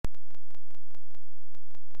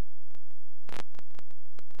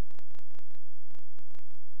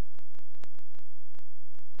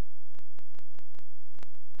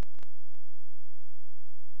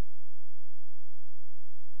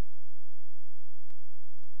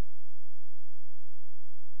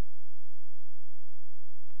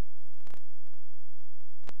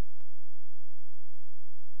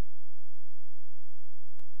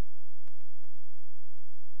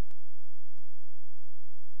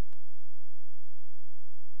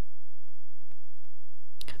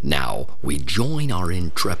we join our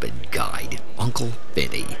intrepid guide, Uncle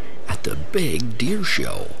Finny, at the big deer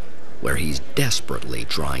show, where he's desperately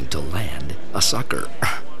trying to land a sucker,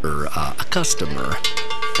 or a customer.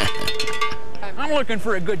 I'm looking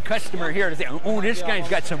for a good customer here to say, oh, this guy's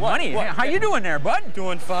got some money. What? How you doing there, bud?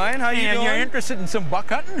 Doing fine. How you doing? You're interested in some buck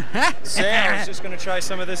hunting? Huh? Say, I was just going to try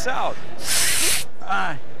some of this out.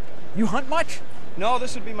 You hunt much? No,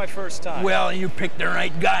 this would be my first time. Well, you picked the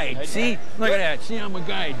right guide. See? Look at that. See, I'm a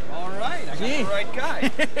guide. All right, I got the right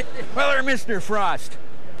guy. Well, there, Mr. Frost.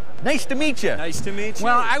 Nice to meet you. Nice to meet you.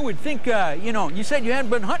 Well, I would think, you know, you said you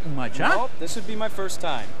hadn't been hunting much, huh? Nope, this would be my first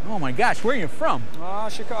time. Oh, my gosh. Where are you from?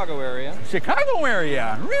 Chicago area. Chicago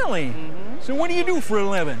area? Really? Mm-hmm. So what do you do for a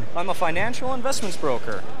living? I'm a financial investments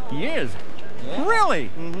broker. He is? Yeah.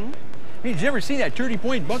 Really? Mm-hmm. Hey, did you ever see that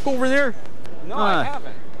 30-point buck over there? No, I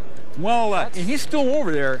haven't. Well, if he's still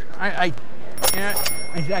over there, I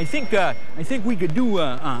think we could do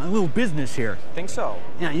a little business here. Think so.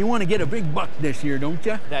 Yeah, you want to get a big buck this year, don't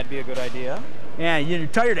you? That'd be a good idea. Yeah, you're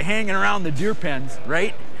tired of hanging around the deer pens,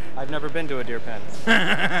 right? I've never been to a deer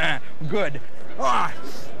pen. Good. Ah,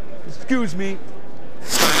 excuse me.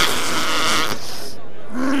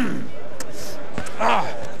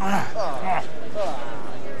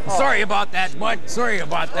 Sorry about that, bud. Sorry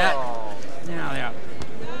about that. Yeah.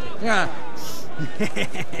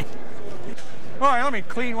 All right, let me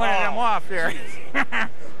clean one of them off there.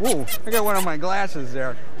 Ooh, I got one of my glasses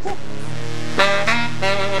there.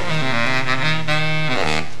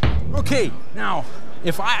 Okay, now,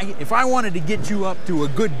 if I wanted to get you up to a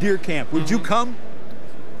good deer camp, would you come?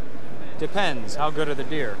 Depends. How good are the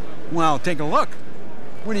deer? Well, take a look.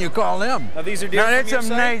 What do you call them? Now, these are deer Now, from that's your some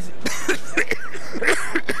site? nice...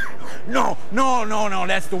 No,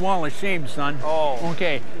 that's the wall of shame, son. Oh.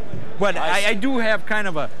 Okay. But I do have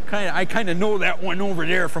I kind of know that one over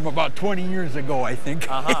there from about 20 years ago, I think.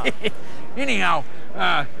 Uh-huh. Anyhow,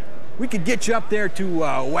 we could get you up there to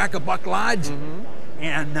Bushwackabuck Lodge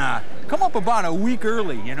and come up about a week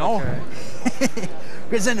early, you know? Okay.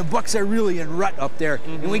 Because then the bucks are really in rut up there,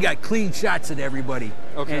 and we got clean shots at everybody.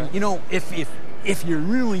 Okay. And, you know, if you're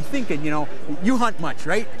really thinking, you know, you hunt much,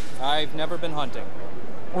 right? I've never been hunting.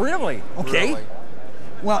 Really? Okay. Really?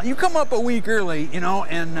 Well, you come up a week early, you know,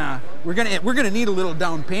 and we're gonna need a little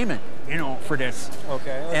down payment, you know, for this.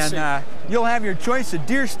 Okay. Let's see. You'll have your choice of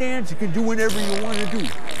deer stands. You can do whatever you want to do.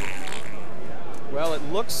 Well, it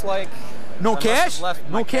looks like no I must cash. have left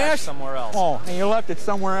my No cash somewhere else. Oh, and you left it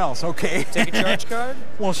somewhere else. Okay. Take a charge card?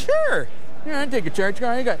 Well, sure. Yeah, I take a charge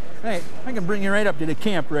card. Hey, I can bring you right up to the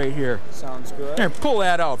camp right here. Sounds good. Here, pull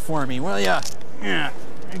that out for me, will ya? Yeah.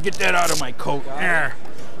 Get that out of my coat. There.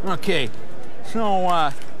 Okay.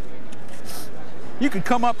 So, you can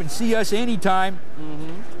come up and see us anytime.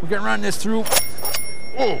 We can run this through.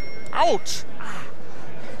 Oh, ouch!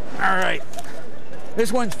 All right.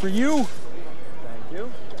 This one's for you. Thank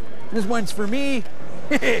you. This one's for me.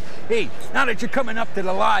 Hey, now that you're coming up to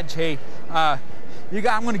the lodge, hey, I'm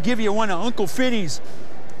going to give you one of Uncle Finny's,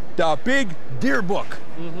 the Big Deer Book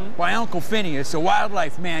by Uncle Finny. It's a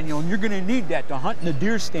wildlife manual, and you're going to need that to hunt in the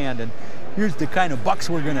deer stand. And here's the kind of bucks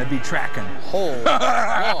we're going to be tracking.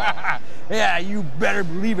 Yeah, you better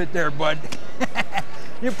believe it there, bud.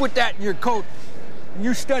 You put that in your coat, and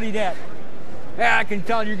you study that. Yeah, I can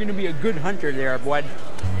tell you're going to be a good hunter there, bud.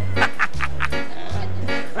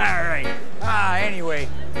 All right. Anyway,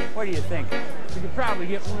 what do you think? We could probably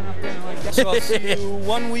get one up there like that. So I'll see you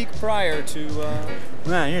 1 week prior to...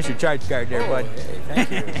 Well, here's your charge card there, bud. Hey,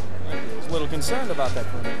 thank you. I was a little concerned about that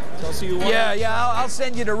for me. So I'll see you 1 week. Yeah, I'll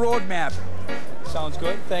send you the road map. Sounds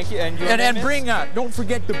good. Thank you. And your name is? Bring, don't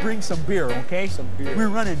forget to bring some beer, okay? Some beer. We're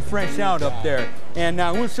running fresh out up there. And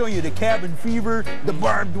we'll show you the cabin fever, the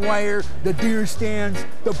barbed wire, the deer stands,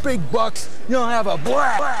 the big bucks. You'll have a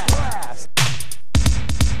blast.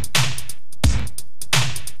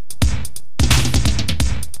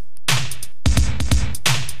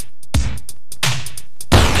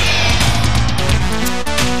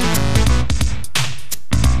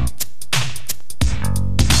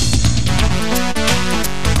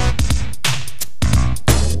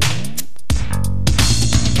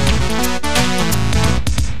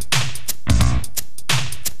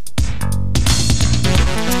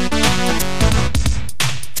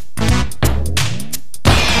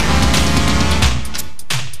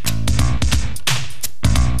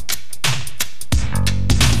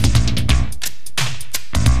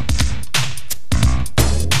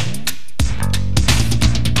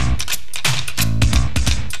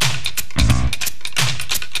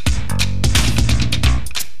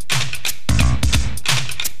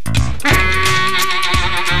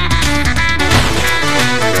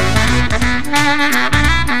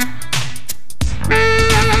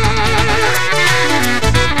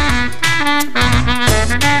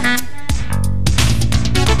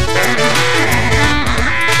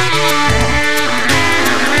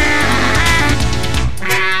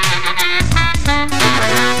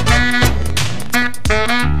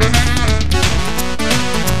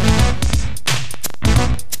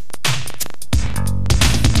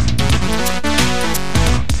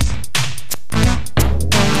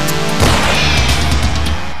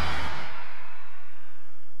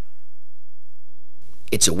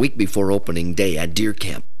 It's a week before opening day at deer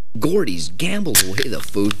camp. Gordy's gambled away the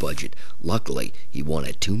food budget. Luckily, he won a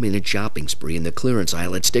 2-minute shopping spree in the clearance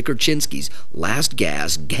aisle at Stickerchinsky's, Last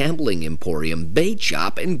Gas, Gambling Emporium, Bait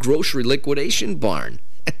Shop, and Grocery Liquidation Barn.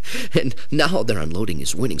 And now they're unloading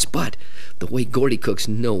his winnings, but the way Gordy cooks,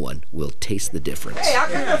 no one will taste the difference. Hey, how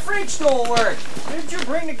come the fridge don't work? Didn't you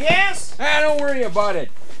bring the gas? Don't worry about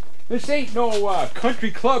it. This ain't no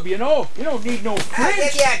country club, you know. You don't need no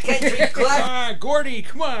fridge. Yeah, country club. Gordy,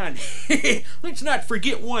 come on. Let's not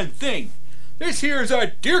forget one thing. This here's a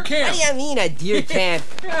deer camp. What do you mean a deer camp?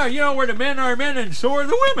 Yeah, you know where the men are men and so are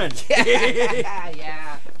the women.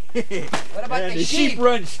 Yeah. What about And the the sheep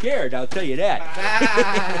run scared, I'll tell you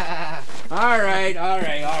that. All right.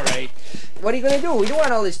 What are you gonna do? We don't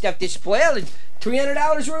want all this stuff to spoil. It's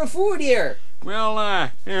 $300 worth of food here. Well,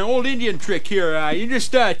 an old Indian trick here. You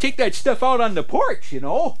just take that stuff out on the porch, you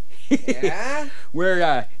know. Yeah?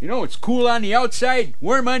 Where, it's cool on the outside,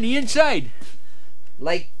 warm on the inside.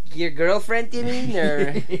 Like your girlfriend, you mean?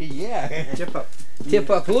 Or Yeah. Tip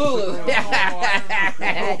up Lulu.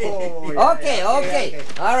 Okay.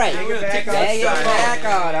 All right. Take it back Take it outside. back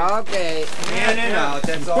out. Okay. In and out.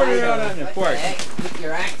 That's all. Put it out on the porch. Okay. Put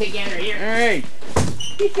your act together All here. right.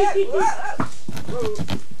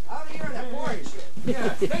 Out here on the porch.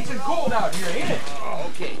 Yeah, nice and cold out here, ain't it?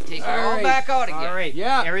 Okay. Take it All all right. back out again. All right.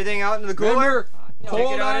 Yeah. Everything out in the cooler. Remember, Take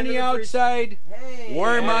cold it out on into the the fridge. outside, Hey,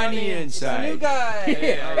 warm on the it's the new inside. guy.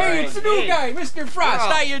 Hey, it's the new guy, Mr. Frost.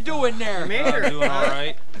 Wow. How you doing there? Mater. Doing all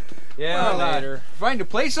right. Yeah, Well, later. Find the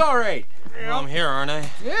place all right. Well, I'm here, aren't I?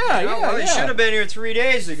 Yeah. Well, you should have been here 3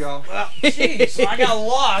 days ago. Jeez, I got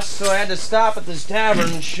lost, so I had to stop at this tavern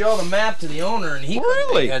and show the map to the owner, and he couldn't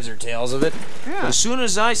Really? make heads or tails of it. But Yeah. as soon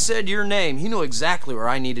as I said your name, he knew exactly where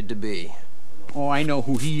I needed to be. Oh, I know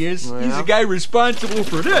who he is. Oh, He's yeah? the guy responsible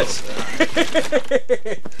for this.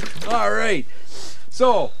 All right.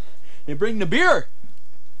 So, you bring the beer.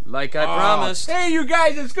 Like I promised. Hey, you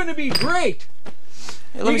guys, it's going to be great.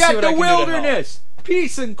 Hey, let We me got see what the I can do to help. wilderness,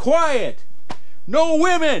 peace and quiet. No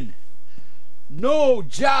women. No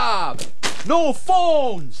job. No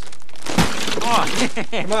phones. Come on.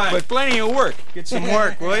 But plenty of work. Get some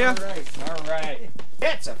work, will you? All right.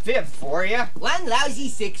 That's a fib for you. One lousy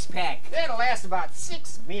 6-pack. That'll last about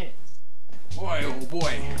 6 minutes. Boy, oh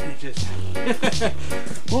boy.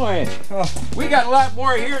 Boy, we got a lot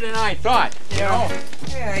more here than I thought. You know,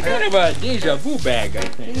 Yeah, I kind of a deja vu bag, I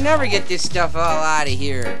think. You never get this stuff all out of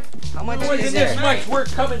here. How much Wasn't is this there? much work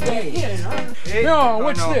coming back in, huh? Hey, No, oh,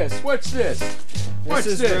 what's no. this? What's this? What's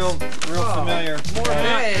This is this? real familiar. More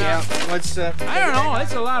Yeah. yeah. What's I don't know.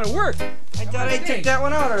 That's a lot of work. I thought I took that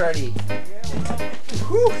one out already.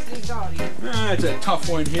 That's a tough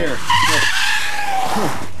one here.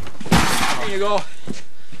 There you go.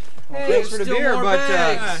 Thanks for the still beer, more but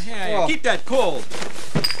bags. well, Keep that cold.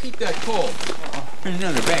 Keep that cold. Here's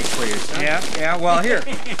another bag for you, son. yeah. Well, here,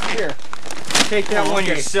 take that one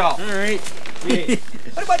Okay. yourself. All right.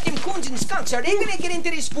 What about them coons and skunks? Are they gonna get into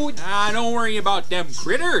this food? Don't worry about them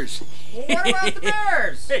critters. What about the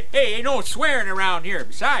bears? Hey, ain't no swearing around here.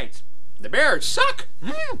 Besides, the bears suck.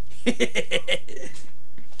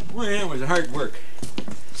 Well, that was hard work.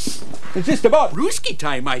 It's just about Rooski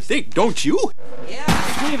time, I think, don't you?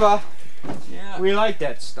 Yeah. Eva, Yeah. we like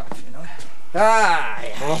that stuff, you know.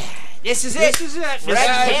 This is it. This is it. We're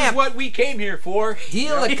at This is camp. what we came here for.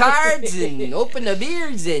 Deal the cards and open the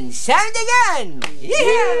beers and sound the gun.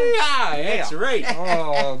 Yeah. That's right.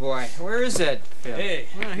 Oh boy, where is that? Phil? Hey,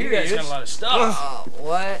 Well, you here guys he got is. a lot of stuff. Oh,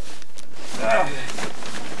 what?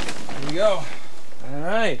 Here we go. All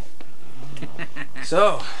right.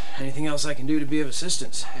 So, anything else I can do to be of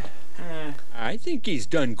assistance? I think he's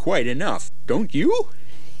done quite enough, don't you?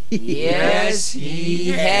 Yes, he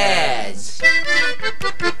has.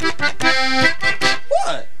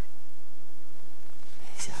 What?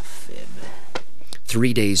 It's a fib.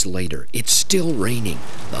 3 days later, it's still raining.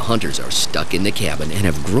 The hunters are stuck in the cabin and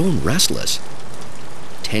have grown restless.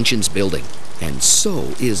 Tension's building, and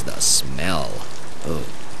so is the smell. Oh,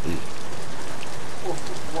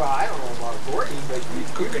 Well, I don't know about Gordy, but you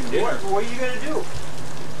Cooking dinner. what are you gonna do?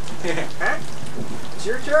 Huh? It's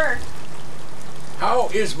your turn. How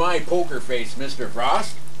is my poker face, Mr.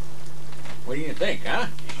 Frost? What do you think, huh?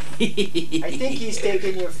 I think he's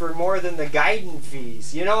taking you for more than the guiding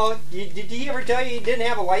fees. You know, did he ever tell you he didn't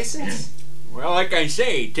have a license? Well, like I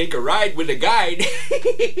say, take a ride with a guide.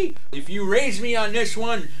 If you raise me on this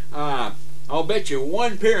one, I'll bet you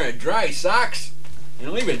one pair of dry socks, and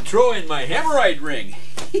I'll even throw in my hemorrhoid ring.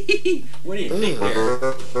 What do you think there?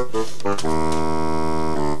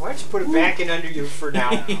 Why don't you put it back in under you for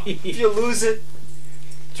now? If you lose it,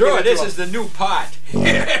 Throw Give it, it this to is the new pot.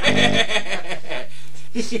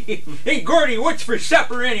 Hey, Gordy, what's for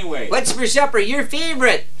supper anyway? What's for supper? Your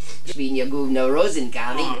favorite? Bushwackabuck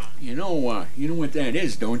Rosenkami. You know what that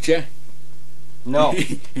is, don't you? No.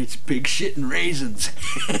 It's pig shit and raisins.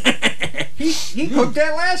 He cooked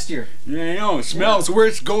that last year. I know. It smells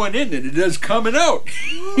worse going in than it does coming out.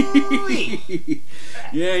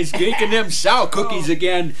 Yeah, he's making them sow cookies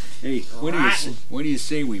again. Hey, what do you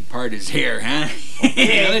say we part his hair, huh?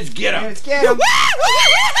 Okay. Let's get him. Let's get him.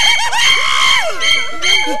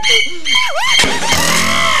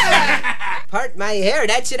 Part my hair.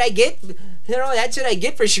 That's what I get. You know, that's what I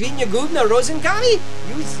get for Bushwackabuck Rosenkami.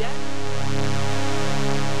 You said.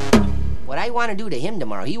 What I want to do to him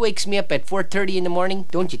tomorrow, he wakes me up at 4:30 in the morning.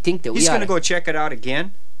 Don't you think that He's we ought gonna go check it out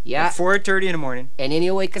again. Yeah. At 4:30 in the morning. And then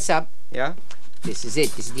he'll wake us up. Yeah. This is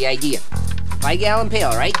it. This is the idea. 5-gallon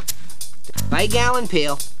pail, right? 5-gallon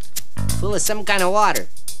pail full of some kind of water.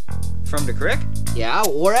 From the creek? Yeah,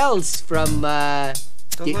 or else from The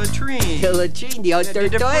latrine. the latrine, the outdoor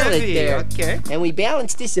The toilet privy, there. okay. And we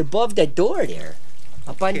balance this above the door there.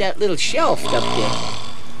 Up on that little shelf up there.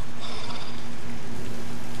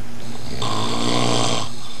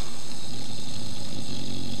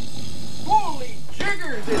 Holy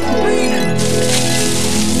jiggers, it's raining!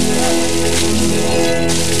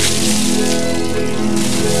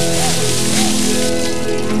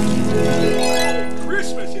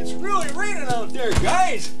 Christmas, it's really raining out there,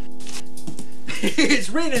 guys! It's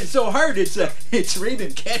raining so hard, it's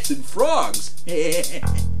raining cats and frogs. Hey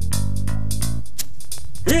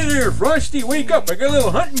there, Frosty, wake up! I got a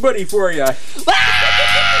little hunting buddy for you.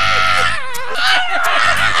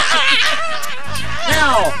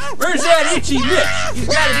 Now, where's that itchy Mitch? He's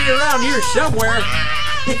got to be around here somewhere.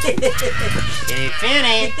 Hey,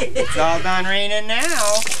 Finny. It's all done raining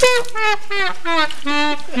now.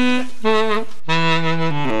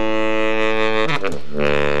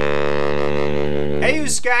 Hey, you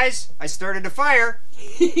guys. I started a fire.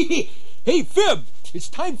 Hey, Fib, it's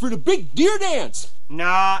time for the big deer dance.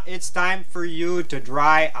 Nah, it's time for you to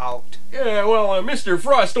dry out. Yeah, well, Mr.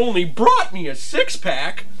 Frost only brought me a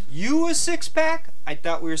 6-pack. You a 6-pack? I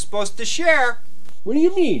thought we were supposed to share. What do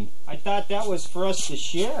you mean? I thought that was for us to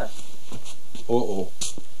share. Uh-oh.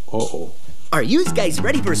 Uh-oh. Are you guys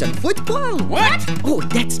ready for some football? What? Oh,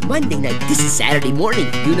 that's Monday night. This is Saturday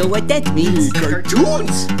morning. You know what that means?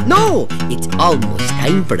 Cartoons? No, it's almost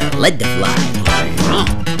time for the lead to fly.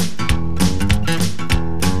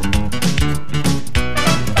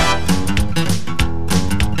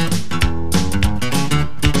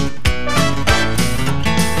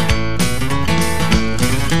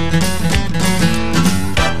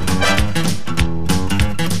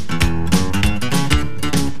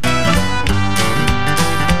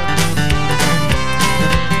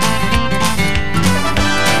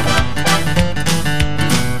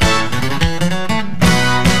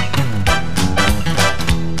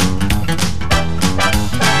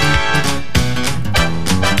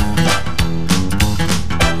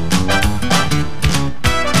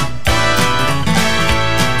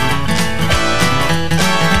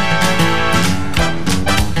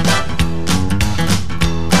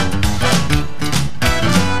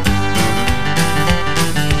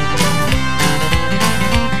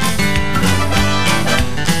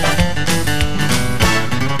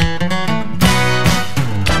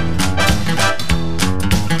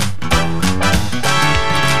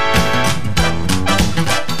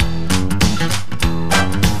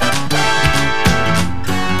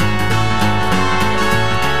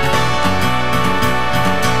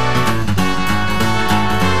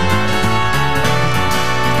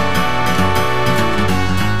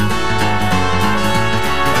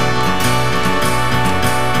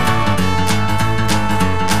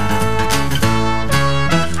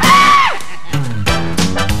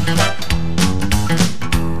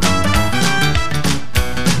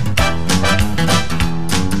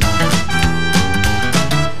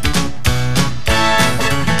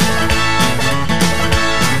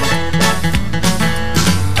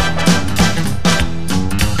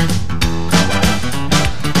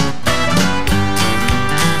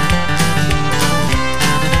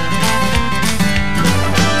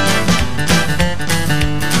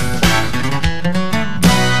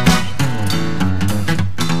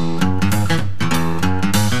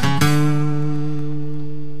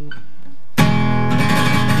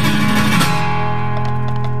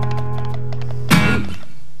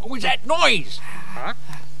 Noise! Huh?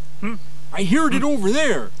 I heard it over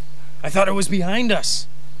there. I thought it was behind us.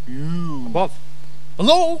 Above.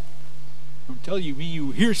 Hello? Don't tell you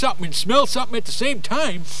you hear something and smell something at the same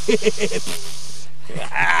time.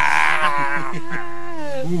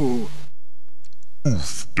 Ooh.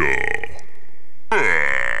 Oofda.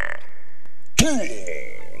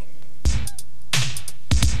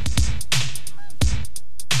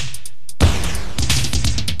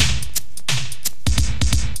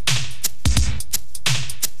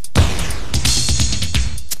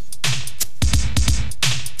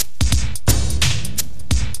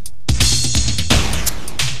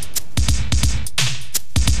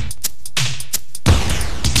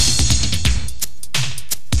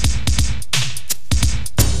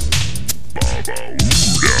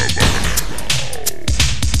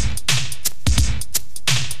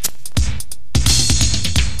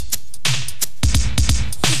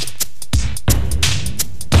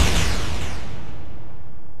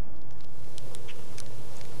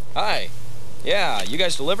 Hi. Yeah, you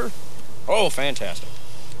guys deliver? Oh, fantastic.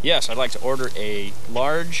 Yes, I'd like to order a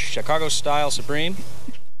large Chicago-style Supreme.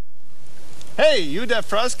 Hey, you that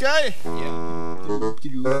Frost guy? Yeah.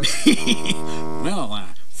 Well,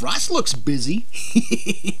 Frost looks busy.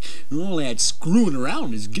 All that screwing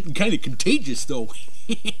around is getting kind of contagious, though.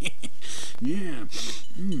 Yeah.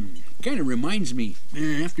 Kind of reminds me,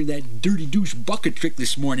 after that dirty douche bucket trick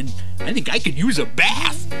this morning, I think I could use a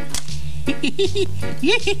bath.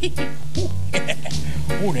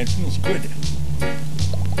 Oh, that feels good.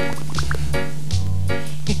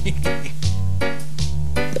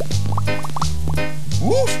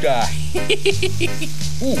 Woofda!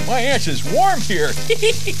 Ooh, my ass is warm here.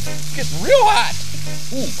 It's getting real hot.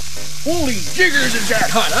 Ooh, holy jiggers, is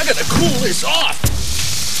that hot? I gotta cool this off.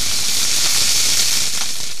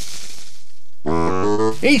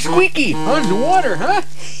 Hey, Squeaky, how's the water, huh?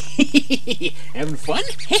 Having fun?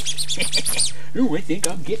 Ooh, I think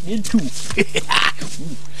I'm getting in too.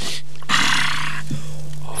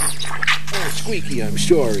 Oh, Squeaky, I'm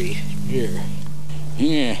sorry. Here.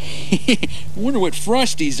 Yeah. I wonder what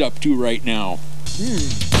Frosty's up to right now.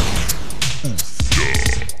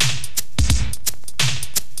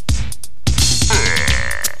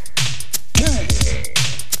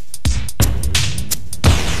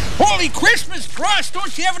 Holy Christmas, Frost!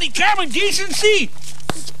 Don't you have any common decency?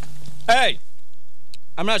 Hey!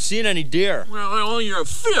 I'm not seeing any deer. Well, you're a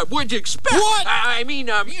fib. What'd you expect? What? I mean,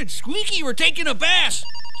 you and Squeaky were taking a bath.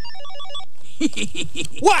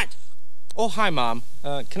 What? Oh, hi, Mom.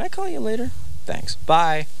 Can I call you later? Thanks.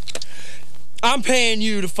 Bye. I'm paying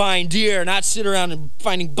you to find deer, not sit around and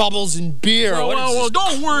finding bubbles and beer. Well,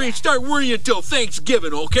 don't worry. Start worrying until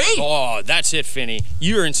Thanksgiving, okay? Oh, that's it, Finney.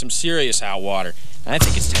 You're in some serious hot water. I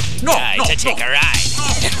think it's time for the guy to take a ride.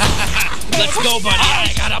 Let's go, buddy.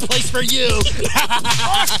 I got a place for you.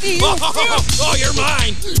 Oh, you're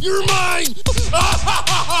mine. You're mine.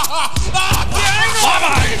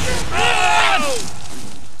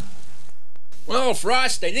 Well,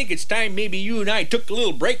 Frost, I think it's time maybe you and I took a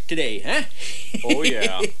little break today, huh? Oh,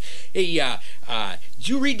 yeah. Hey, did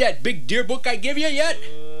you read that big deer book I give you yet?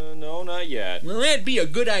 No, not yet. Well, that'd be a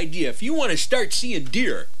good idea. If you want to start seeing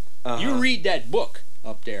deer, you read that book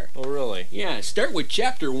up there. Oh, really? Yeah, start with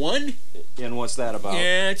chapter 1. And what's that about?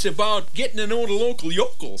 Yeah, it's about getting to know the local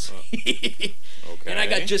yokels. Okay. And I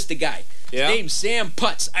got just the guy. Yeah? His name's Sam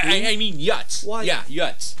Putz. I mean Yutz. What? Yeah,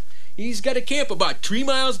 Yutz. He's got a camp about 3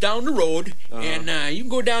 miles down the road, and you can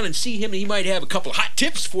go down and see him, and he might have a couple of hot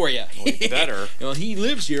tips for you. Well, better. Well, he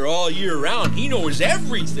lives here all year round. He knows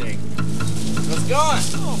everything. How's it going?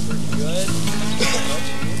 Oh, pretty good.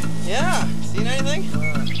 Yeah. Seen anything?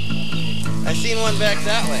 I seen one back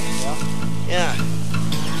that way. Yeah.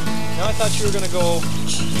 No, I thought you were going to go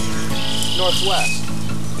northwest.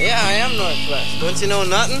 Yeah, I am northwest. Don't you know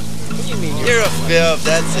nothing? What do you mean? You're a fib,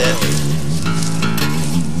 that's it.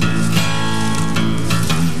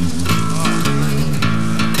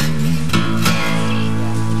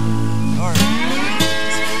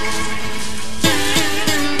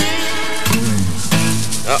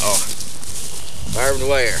 Uh-oh. Barbed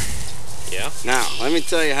wire. Yeah? Now, let me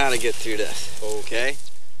tell you how to get through this. Okay?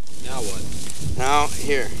 Now what? Now,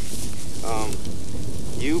 here.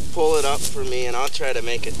 You pull it up for me and I'll try to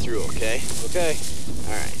make it through, okay? Okay.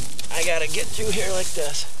 Alright. I gotta get through here like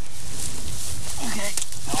this. Okay.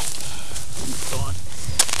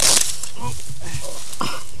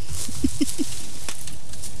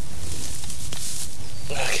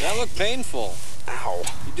 Okay. That looked painful. Ow.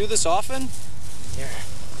 You do this often? Here.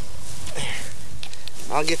 There.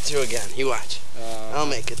 I'll get through again. You watch. I'll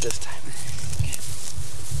make it this time.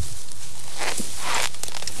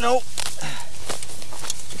 Nope.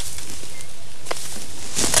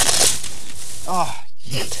 Oh,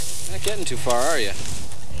 shit. Not getting too far, are you?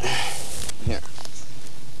 Here.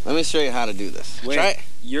 Let me show you how to do this. Wait, Try.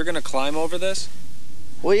 you're gonna climb over this?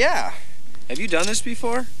 Well, yeah. Have you done this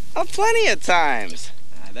before? Plenty of times.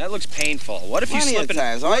 that looks painful. What if you Plenty slip of and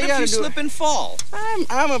times. All what you if gotta you do- slip and fall?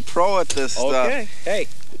 I'm a pro at this Okay. stuff. Hey.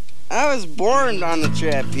 I was born on the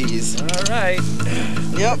trapeze. All right.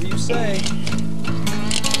 Yep. Whatever you say.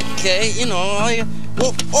 Okay, you know, all you...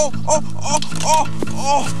 Whoa,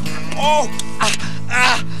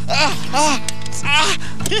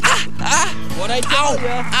 What I tell you.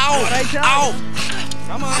 Ow! What I tell Ow! you.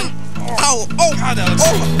 Come on. Ow! Oh! God, that looks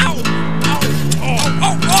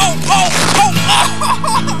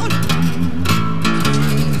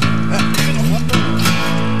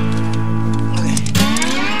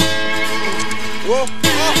Whoa!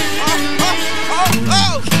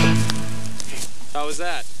 How was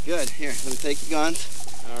that? Good. Here, let me take your guns.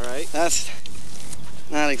 All right. That's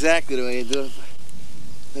not exactly the way you do it,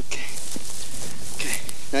 but okay. Okay.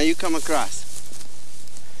 Now you come across.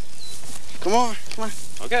 Come on.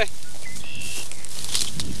 Okay.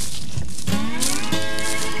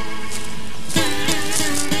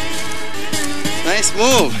 Nice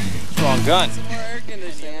move. Wrong gun. Some more air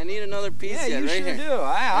conditioning. I need another piece Yeah, yet, you right sure here. do.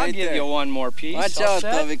 I'll Right give there. you one more piece. Watch All out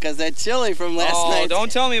set? though, because that chili from last night.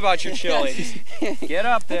 Don't tell me about your chili. Get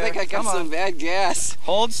up there. I think I got Come on. some bad gas.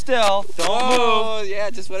 Hold still. Don't move. Oh, yeah,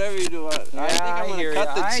 just whatever you do. I think I'm gonna hear cut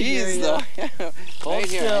ya. the I hear cheese ya. though. Hold Right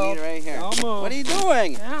here, I still. need it right here. Don't move. What are you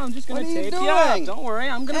doing? Yeah, I'm just gonna What are you tape you up. doing? Don't worry,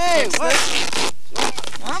 I'm gonna Hey, fix what? this.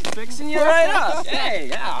 I'm fixing you right up. Hey,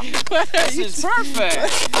 yeah. This is perfect.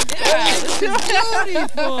 Yeah, this is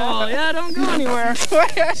beautiful. Yeah, don't go anywhere.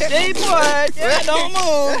 Stay put. Yeah, don't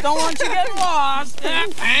move. Don't want you to get lost. Yeah,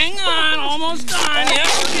 hang on. Almost done. Yeah,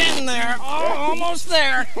 we're getting there. Oh, almost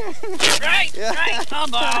there. Right.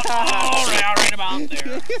 About. Oh, yeah, right about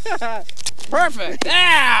there. Perfect.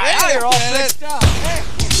 Yeah, now you're all fixed up.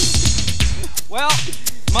 Well,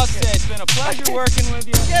 must say it's been a pleasure working with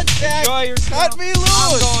you. Get back. Enjoy yourself. Cut me loose.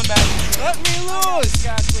 I'm going back. Cut me loose.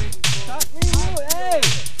 Cut me loose. Hey.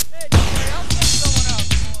 Hey, don't worry, I'll send someone else.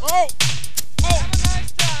 Oh. Have a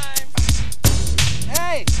nice time.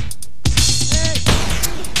 Hey.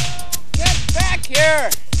 Get back here.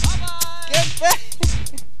 Bye-bye. Get back.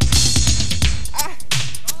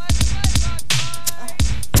 Don't let the bed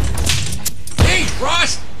bug Hey,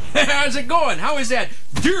 Frost! How's it going? How was that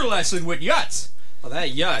deer lesson with Yutz? Well, that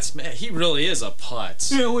Yutz, man, he really is a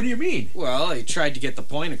putz. Yeah, what do you mean? Well, he tried to get the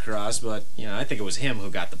point across, but, I think it was him who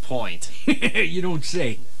got the point. You don't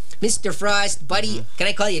say. Mr. Frost, buddy, can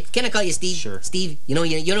I call you Steve? Sure. Steve, you know what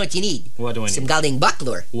you need? What do I Some need? goddamn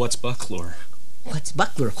bucklure. What's bucklure? What's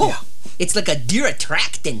bucklure? Oh, it's like a deer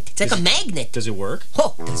attractant. It's like a magnet. Does it work?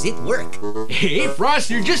 Oh, does it work? Hey, Frost,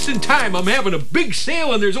 you're just in time. I'm having a big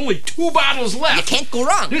sale and there's only 2 bottles You left. can't go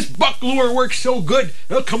wrong. This buck lure works so good,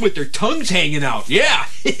 they'll come with their tongues hanging out. Yeah.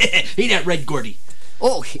 Ain't that right, Gordy?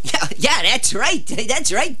 Oh, yeah, that's right.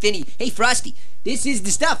 That's right, Finny. Hey, Frosty, this is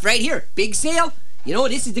the stuff right here. Big sale. You know,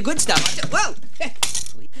 this is the good stuff. Whoa!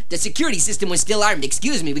 The security system was still armed.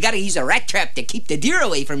 Excuse me, we gotta use a rat trap to keep the deer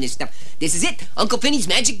away from this stuff. This is it. Uncle Finny's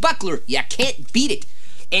magic buckler. You can't beat it.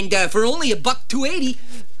 And for only $1.280,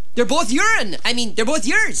 they're both they're both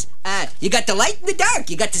yours. You got the light and the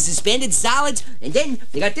dark. You got the suspended solids. And then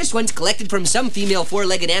you got this one's collected from some female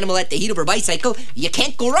 4-legged animal at the heat of her bicycle. You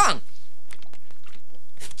can't go wrong.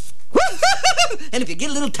 And if you get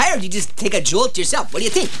a little tired, you just take a jolt yourself. What do you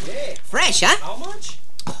think? Hey, Fresh, huh? how much?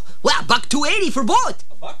 Well, $1.280 for both.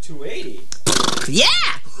 $1.280. Yeah.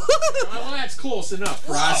 Well, that's close enough,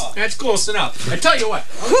 Frost. That's close enough. I tell you what,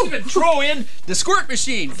 I'm gonna throw in the squirt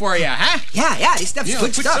machine for you, huh? Yeah, this stuff's good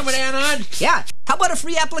Put stuff. some of that on. Yeah. How about a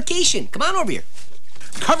free application? Come on over here.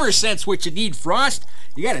 Cover sense what you need, Frost.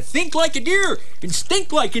 You gotta think like a deer and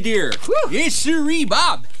stink like a deer. Yes, sirree,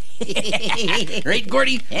 Bob. Right,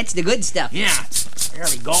 Gordy? That's the good stuff. Yeah. There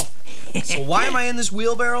we go. So why am I in this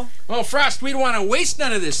wheelbarrow? Well, Frost, we don't want to waste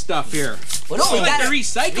none of this stuff here. Well, no, we like gotta to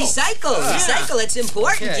recycle. Recycle. It's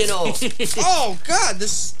important, you know. Oh, God,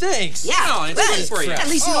 this stinks. Yeah. No, it's well, good for you. At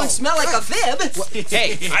least you don't smell like a fib.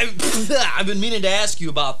 Hey, I've been meaning to ask you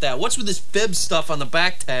about that. What's with this fib stuff on the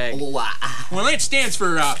back tag? Oh, Well, that stands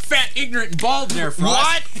for fat, ignorant, and bald there, Frost.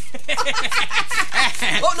 What?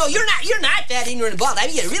 oh no, you're not that ignorant and bald. I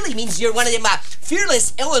mean, it really means you're one of them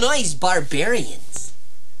fearless Illinois barbarians.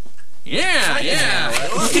 Yeah.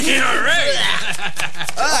 All right.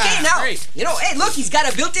 Okay, now, great. you know, hey, look, he's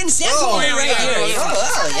got a built-in scent holder yeah, right yeah, here.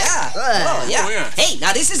 yeah. Oh, yeah. Hey,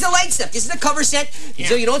 now this is the light stuff. This is the cover scent,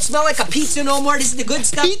 so you don't smell like a pizza no more. This is the good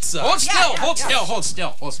stuff. Pizza? Hold still, yeah, hold yeah. still, hold still,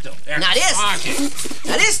 hold still. There. Now this.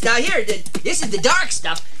 Okay. Here, this is the dark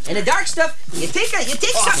stuff. And the dark stuff, you take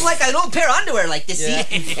something like an old pair of underwear like this, see?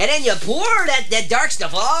 And then you pour that dark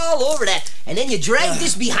stuff all over that, and then you drag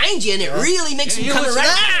this behind you, and it really makes them come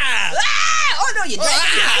around. Oh, no, you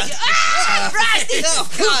didn't. Frosty! Oh,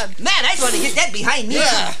 God. Man, I want to get that behind me.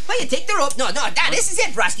 Yeah. Why you take the rope? No, this is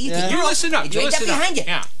it, Frosty. You take the You rope. listen up. You You drag that listen up. behind you.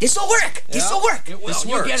 Yeah. This'll work. This'll work. It will. This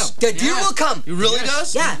You get works. 'em. The deer will come. It really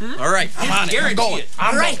does? Yeah. All right, I'm on it. I'm Guarantee going. it.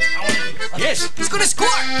 All right. Yes. He's gonna score.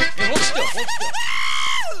 Hey, hold still. Hold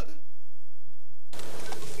still.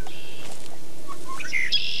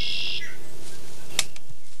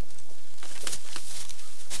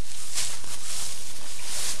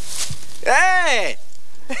 Hey!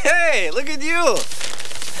 Hey, look at you!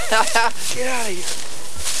 Get out of here.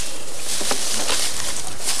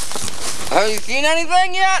 Have you seen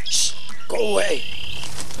anything yet? Shh, go away.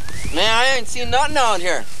 Man, I ain't seen nothing out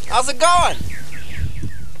here. How's it going?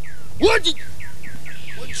 Would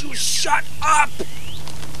you shut up?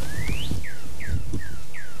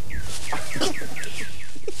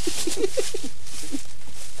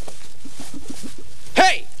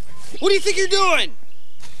 Hey! What do you think you're doing?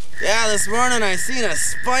 Yeah, this morning I seen a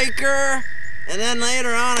spiker, and then later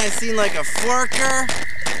on I seen like a forker,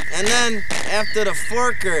 and then after the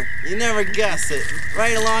forker, you never guess it.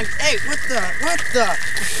 Right along. Hey, what the?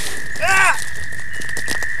 Ah!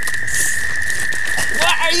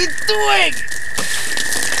 What are you doing?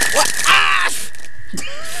 What? Ah!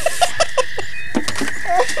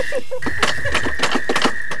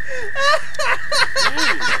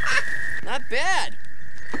 Not bad.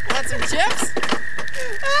 Want some chips?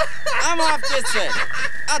 I'm off this way.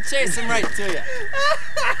 I'll chase him right to you.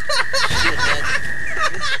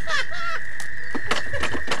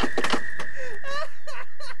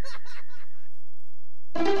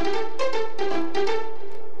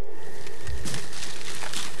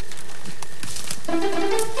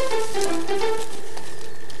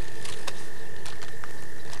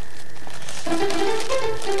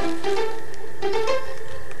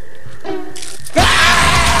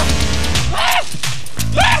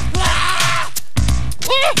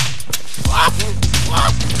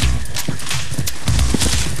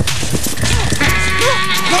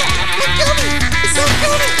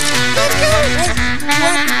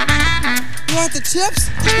 You want the chips?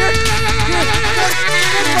 Here,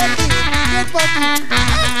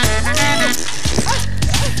 puppy.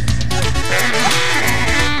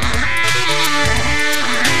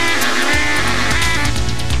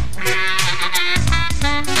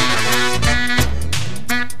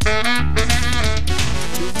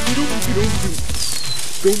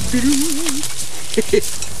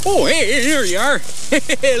 Oh, hey, here you are.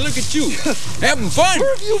 Look at you. Having fun.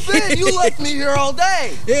 Where have you been? You left me here all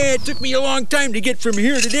day. Yeah, it took me a long time to get from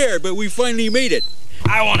here to there, but we finally made it.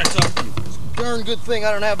 I want to talk to you. It's a darn good thing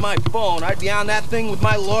I don't have my phone. I'd be on that thing with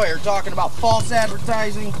my lawyer talking about false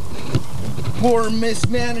advertising, poor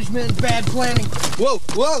mismanagement, bad planning. Whoa,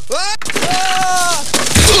 whoa, ah!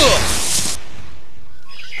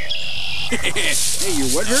 Hey, your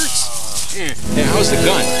what hurts? Yeah, how's the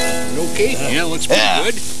gun? It okay? Yeah, looks pretty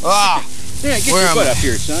good. Ah! Yeah, get Where your am butt I? up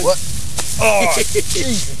here, son. What? Oh,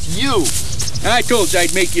 jeez, it's you. I told you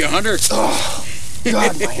I'd make you a hunter. Oh,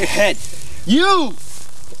 God, my head. You!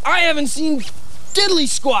 I haven't seen diddly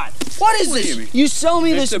squat. What is What do you this? mean? You sell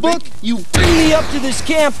me That's this a book, big- you bring me up to this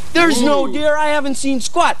camp, there's no Ooh. deer, I haven't seen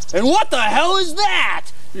squat. And what the hell is that?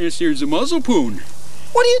 This here's a muzzle poon.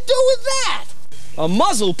 What do you do with that? A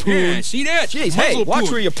muzzle poon? Yeah, see that? Jeez, Muzzle hey, watch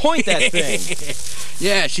poon. where you point that thing.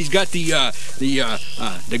 Yeah, she's got the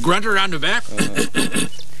grunter on the back.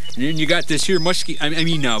 And then you got this here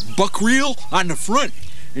buck reel on the front.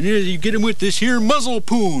 And then you get him with this here muzzle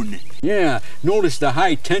poon. Yeah, notice the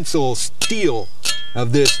high tensile steel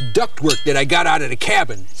of this ductwork that I got out of the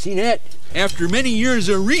cabin. See that? After many years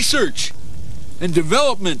of research and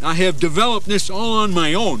development, I have developed this all on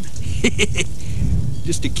my own.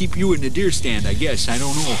 Just to keep you in the deer stand, I guess. I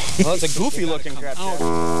don't know. Well, it's a goofy looking crap. Out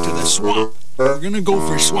to the swamp. We're gonna go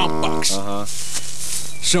for swamp bucks.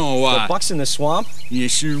 So, Bucks in the swamp?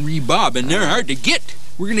 yes, sir, Bob, and they're hard to get.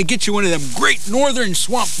 We're gonna get you one of them great northern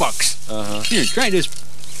swamp bucks. Here, try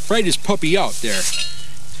this puppy out there.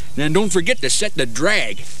 Then don't forget to set the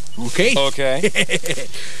drag, okay? Okay.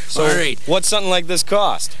 So, all right. what's something like this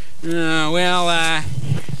cost? I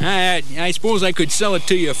suppose I could sell it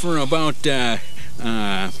to you for about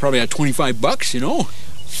probably at $25, you know.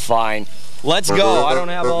 Fine. Let's go. I don't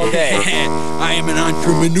have all day. I am an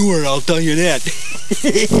entrepreneur, I'll tell you that.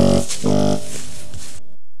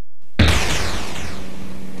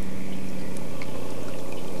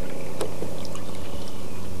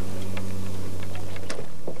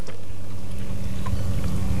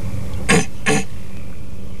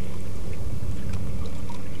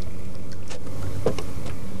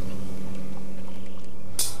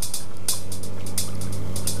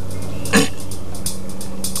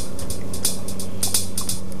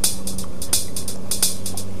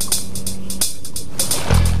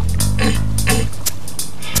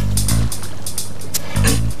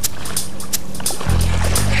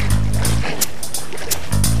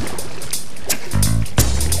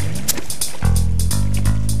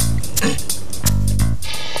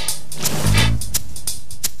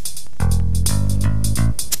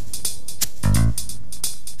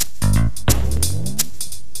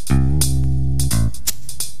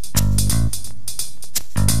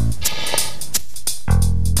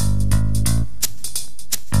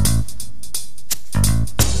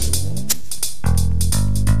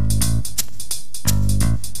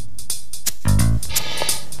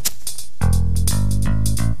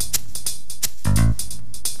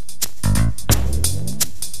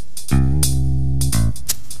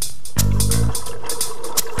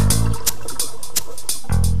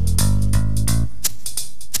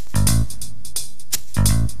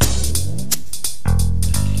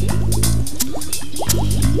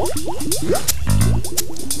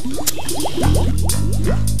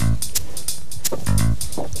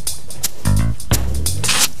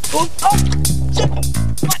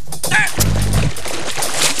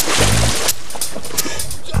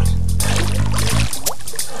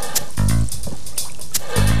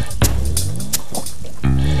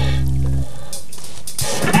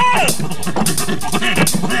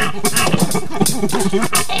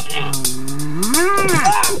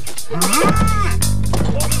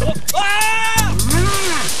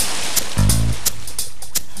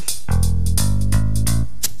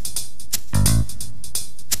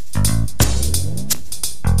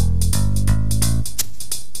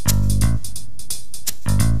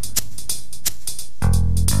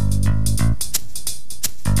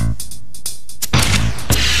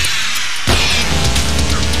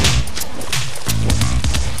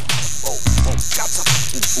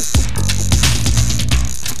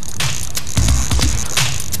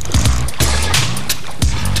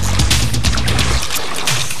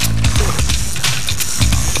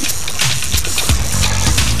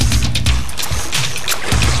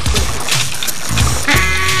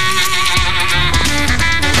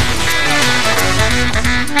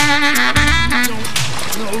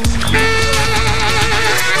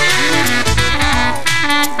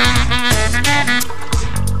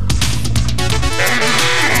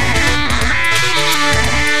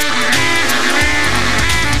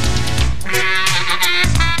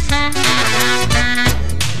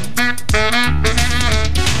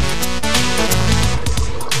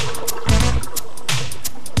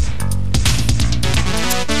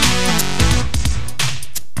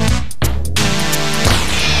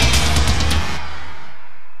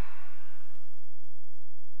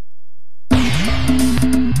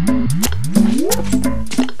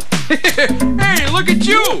 Hey, look at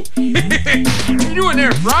you! What you doing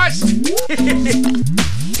there, Frost?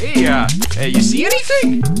 Hey, you see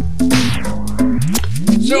anything?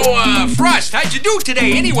 So, Frost, how'd you do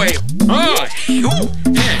today, anyway? Oh,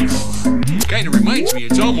 man. Kind of reminds me,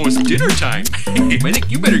 it's almost dinner time. I think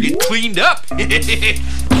you better get cleaned up.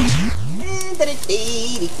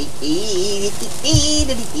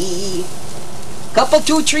 Couple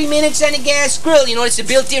 2-3 minutes on the gas grill. You know, it's a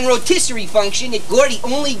built-in rotisserie function that Gordy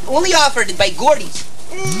only offered it by Gordy's.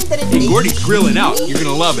 Hey, Gordy's grilling out. You're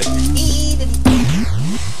gonna love it.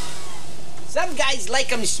 Some guys like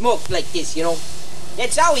them smoked like this, you know.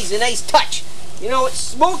 It's always a nice touch. You know,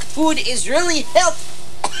 smoked food is really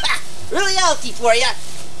really healthy for you.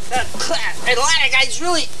 And a lot of guys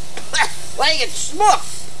really like it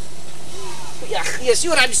smoked. You see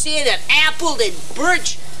what I'm saying? That apple, that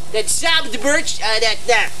birch, that sobbed birch, that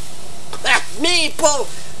maple,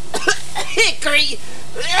 hickory.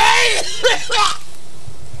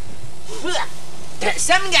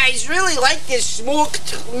 Some guys really like this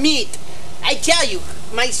smoked meat. I tell you,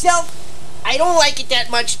 myself, I don't like it that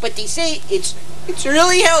much, but they say it's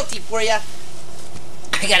really healthy for you.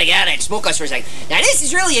 I gotta get out of that smokehouse for a second. Now this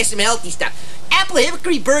is really some healthy stuff. Apple,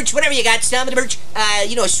 hickory, birch, whatever you got, some of the birch,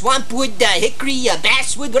 swampwood, hickory,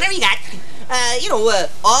 basswood, whatever you got.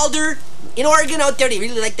 Alder. In Oregon out there, they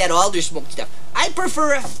really like that alder smoked stuff. I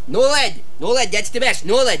prefer no lead. No lead, that's the best.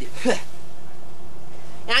 No lead.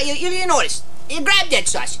 Now, you notice, you grab that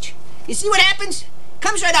sausage. You see what happens?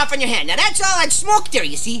 Comes right off on your hand. Now, that's all that smoke there,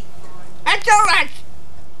 you see? That's all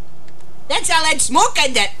that smoke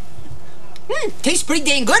on that. Tastes pretty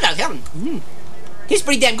dang good, I'll tell you. Tastes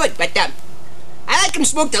pretty damn good, but I like them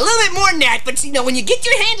smoked a little bit more than that. But see, now, when you get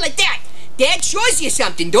your hand like that shows you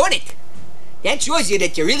something, don't it? That shows you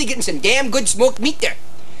that you're really getting some damn good smoked meat there.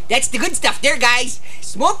 That's the good stuff there, guys.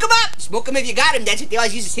 Smoke them up. Smoke them if you got them. That's what they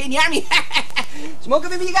always used to say in the Army. Smoke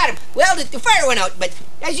them if you got them. Well, the fire went out, but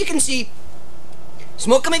as you can see,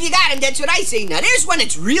 smoke them if you got them. That's what I say. Now, there's one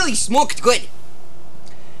that's really smoked good.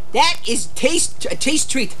 That is a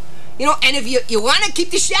taste treat. You know, and if you want to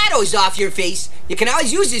keep the shadows off your face, you can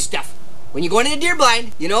always use this stuff. When you go into the deer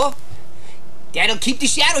blind, you know, that'll keep the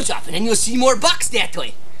shadows off, and then you'll see more bucks that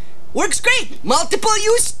way. Works great. Multiple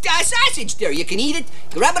use sausage there. You can eat it.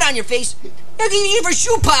 You can rub it on your face. You can eat it for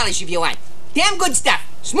shoe polish if you want. Damn good stuff.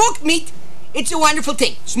 Smoked meat. It's a wonderful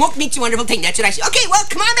thing. Smoked meat's a wonderful thing. That's what I say. Okay, well,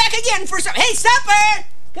 come on back again for supper. Hey, supper!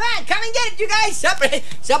 Come on, come and get it, you guys.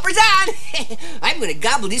 Supper's on. I'm gonna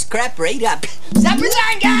gobble this crap right up. Supper's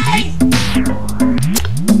on, guys!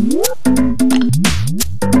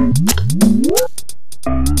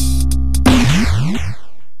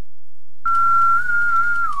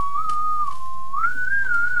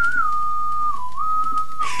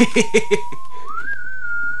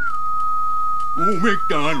 Oh,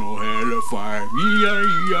 MacDonald had a farm,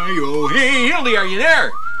 E-I-E-I-O. Hey, Hildy, are you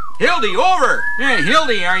there? Hildy, over! Hey,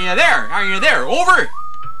 Hildy, are you there? Are you there? Over?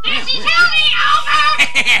 This is Hildy,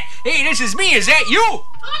 over! Hey, this is me. Is that you? Oh,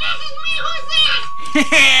 this is me. Who's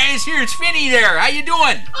this? It's Finny there. How you doing?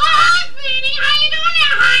 Oh, hi, Finny. How you doing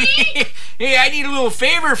there, honey? Hey, I need a little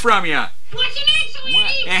favor from you. What's your name,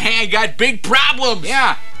 sweetie? I got big problems.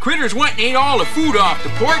 Yeah, critters went and ate all the food off the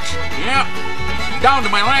porch. Yeah. Down to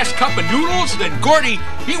my last cup of noodles, then Gordy,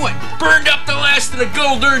 he went and burned up the last of the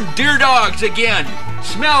golden deer dogs again.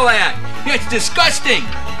 Smell that. It's disgusting.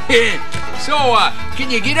 So,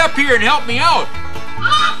 can you get up here and help me out?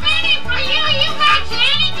 Oh, Finny, for you got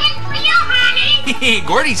anything for you, honey.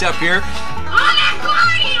 Gordy's up here. Oh, that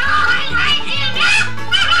Gordy. Oh, I like him.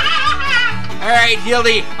 All right,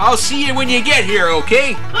 Hildy, I'll see you when you get here,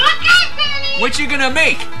 okay? Okay, Finny. What you gonna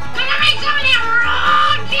make? Gonna make some of that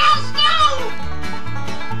roadkill stew.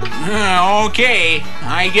 Okay,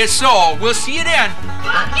 I guess so. We'll see you then.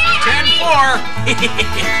 Okay, 10-4.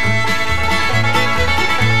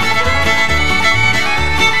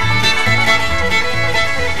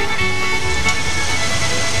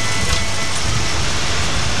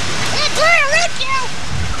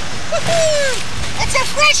 It's a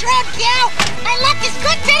fresh roadkill. My luck is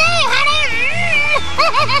good today, honey.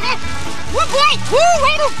 Look like,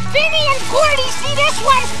 wait till Finny and Gordy see this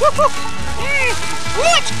one.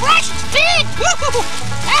 It's fresh, it's big.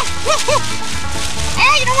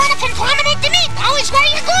 Hey, you don't want to contaminate the meat. Always where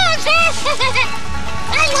you go,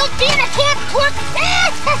 I love being a camp cook.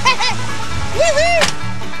 Woohoo!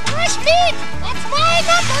 Fresh meat. That's my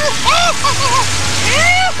number.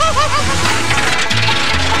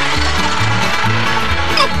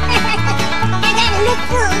 I gotta look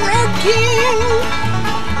for a roadkill.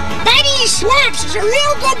 Buddy's Swamps is a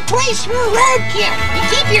real good place for a roadkill. You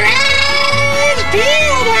keep your eyes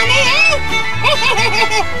peeled, honey, huh?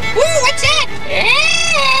 Ooh, what's that?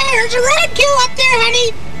 There's a roadkill up there,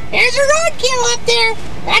 honey. There's a roadkill up there.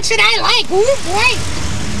 That's what I like. Ooh, boy.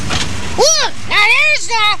 Ooh, now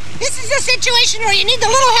this is a situation where you need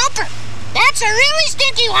the little helper. That's a really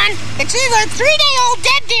stinky one. It's either a 3-day-old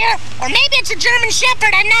dead deer, or maybe it's a German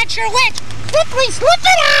Shepherd. I'm not sure which. Quickly slip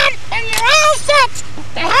it on, and you're all set.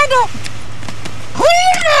 The handle. Clear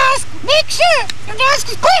your nose. Make sure your nose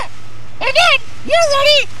is clear. And then you're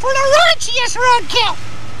ready for the raunchiest roadkill.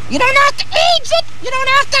 You don't have to age it. You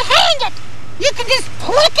don't have to hang it. You can just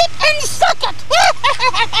pluck it and suck it.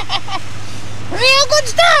 Real good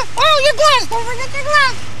stuff. Oh, your gloves. Don't forget your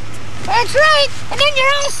gloves. That's right. And then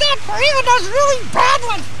you're all set for even those really bad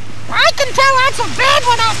ones. I can tell that's a bad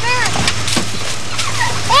one out there.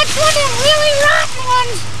 That's one of them really rotten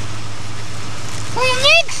ones. So you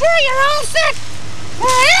make sure you're all set for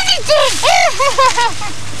anything.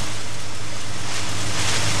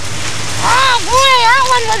 Oh boy, that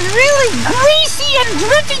one was really greasy and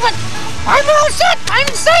drippy, but I'm all set. I'm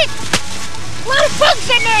safe. A lot of bugs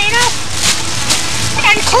in there, you know.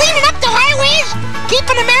 And cleaning up the highways,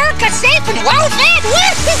 keeping America safe and well fed.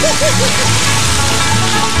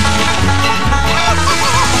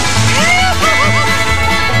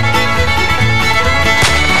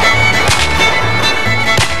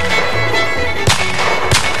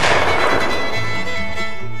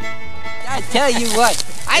 I tell you what,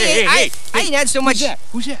 I ain't had so much.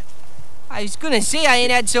 Who's that? I was gonna say I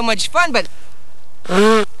ain't had so much fun, but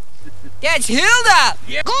that's Hilda.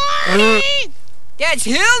 Yeah. Gordy! That's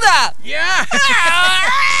Hilda. Yeah.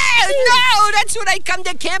 No, that's what I come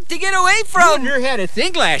to camp to get away from. You had a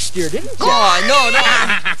thing last year, didn't you? Oh, no.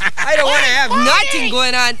 I don't want to have nothing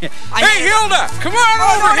going on. Hey, Hilda, come on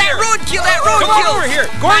over here. That roadkill. Come on over here.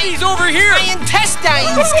 Gordy's over here. My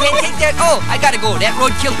intestines can't take that. Oh, I gotta go. That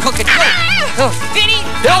roadkill cooking. Oh, Vinny.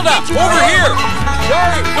 Hilda, over here.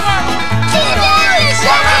 Sorry, come on.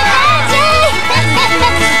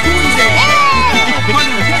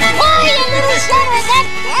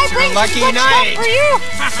 Lucky night. For you.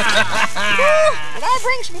 And I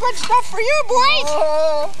bring some good stuff for you, boys.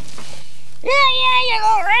 Yeah, you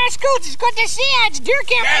little rascals. It's good to see you. It's deer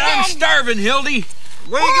camp God, I'm again. starving, Hildy.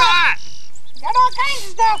 What do you got? Got all kinds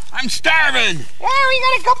of stuff. I'm starving. Yeah, we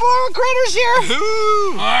got a couple of critters here.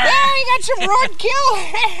 Ooh. Yeah, we got some roadkill.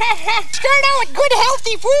 Start out with good,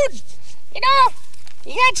 healthy food. You know,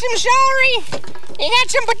 you got some celery. You got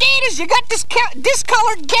some potatoes. You got this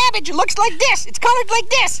discolored cabbage. It looks like this. It's colored like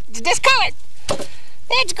this. It's discolored.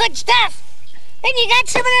 That's good stuff. Then you got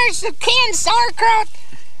some of their canned sauerkraut.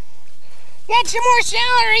 Got some more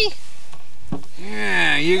celery.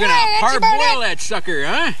 Yeah, you're gonna parboil that sucker,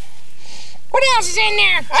 huh? What else is in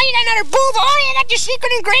there? Oh, you got another boob. Oh, you got your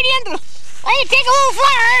secret ingredient. Oh, you take a little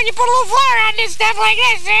flour and you put a little flour on this stuff like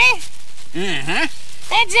this, eh? Uh-huh.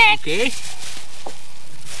 That's it. Okay.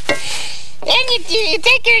 Then you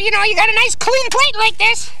take your, you got a nice clean plate like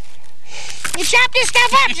this. You chop this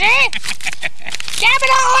stuff up, see? Chop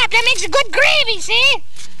it all up. That makes a good gravy, see?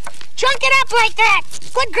 Chunk it up like that.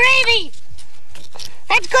 Good gravy.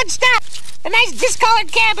 That's good stuff. A nice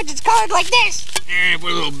discolored cabbage. It's colored like this.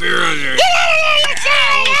 Put a little beer on there. Get out of there, you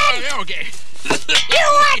son! Okay. You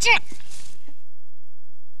watch it.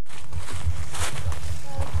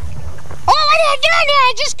 Oh, what are you doing here?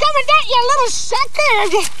 I just coming down, you little sucker.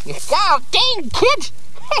 Oh, dang kid.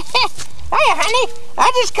 Hey, honey, I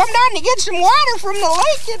just come down to get some water from the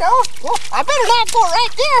lake, you know. Well, I better not go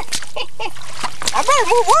right there. I better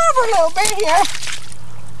move over a little bit here.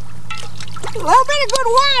 A little bit of good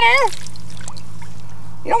water.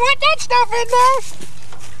 You don't want that stuff in there.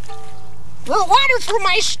 A little water for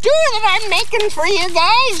my stew that I'm making for you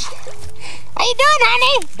guys. How you doing,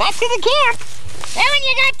 honey? Back to the camp. Then when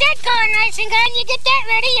you got that going nice and good, you get that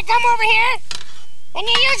ready, you come over here, and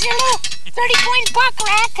you use your little 30-point buck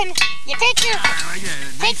rack, and you take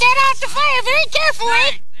that off the fire very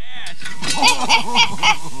carefully.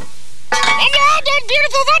 And you add those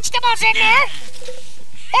beautiful vegetables in there.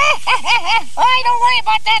 Oh, don't worry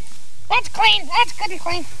about that. That's clean. That's good and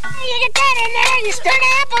clean. You get that in there, you stir it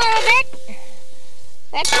up a little bit.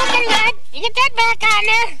 That's looking good. You get that back on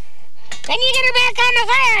there. Then you get her back on the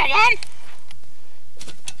fire again.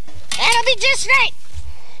 That'll be just right.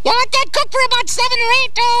 You let that cook for about 7 or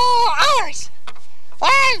 8 hours.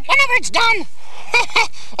 Well, whenever it's done.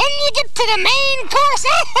 And you get to the main course.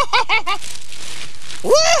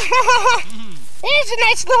 Here's a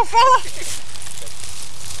nice little fella.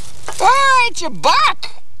 Oh, it's your buck.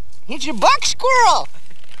 It's your buck squirrel.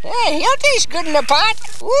 Yeah, he'll taste good in the pot.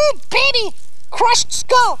 Ooh, baby. Crushed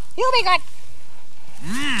skull. He'll be good.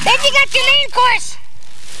 Then you got your main course.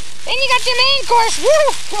 Woo!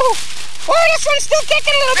 Oh, this one's still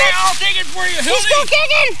kicking a little bit. I'll take it for you, Hildy. He's still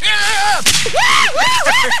kicking. Yeah.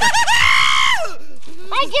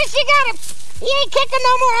 I guess you got him. He ain't kicking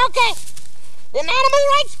no more. Okay. Them animal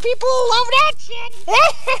rights people love that shit.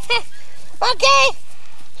 Okay.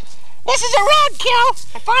 This is a roadkill.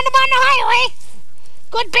 I found him on the highway.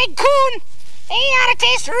 Good big coon. He ought to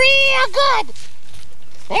taste real good.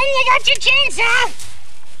 Then you got your chainsaw.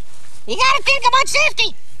 You got to think about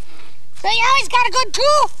safety. So you always got a good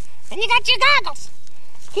tool, and you got your goggles.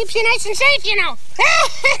 Keeps you nice and safe, you know.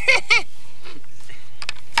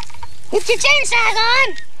 Get your chainsaw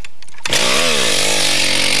on.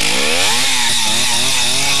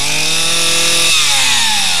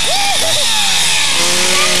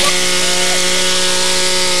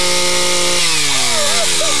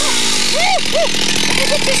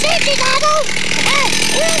 Get your safety goggles.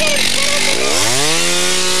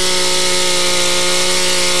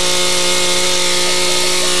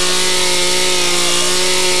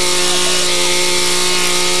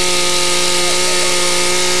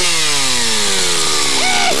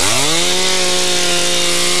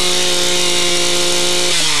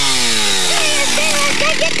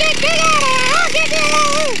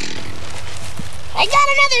 I got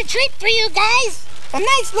another treat for you guys. A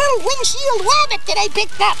nice little windshield rabbit that I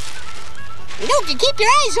picked up. You know, if you keep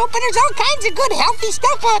your eyes open, there's all kinds of good, healthy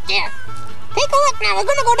stuff out there. Take a look now. We're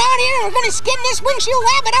going to go down here and we're going to skin this windshield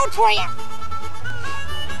rabbit out for you.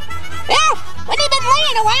 Well, when they've been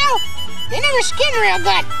laying a while, they never skin real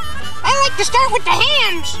good. I like to start with the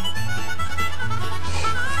hams.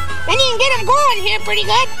 Then you can get them going here pretty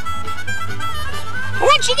good.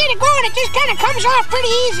 Once you get it going, it just kind of comes off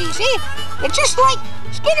pretty easy, see? It's just like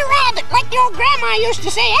skin a rabbit, like the old grandma used to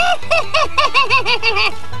say.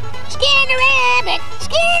 Skin a rabbit,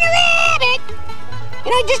 skin a rabbit. You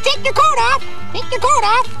know, just take the coat off. Take the coat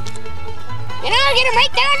off. You know, get him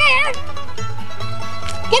right down there.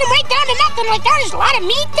 Get him right down to nothing like that. There's a lot of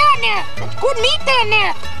meat down there. That's good meat down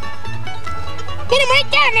there. Get him right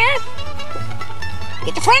down there.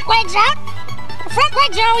 Get the front legs out. The front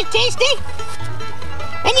legs are always tasty.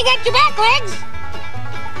 Then you got your back legs.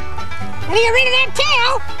 And you get rid of that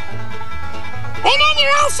tail. And then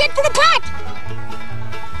you're all set for the pot.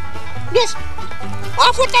 Just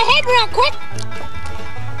off with the head real quick.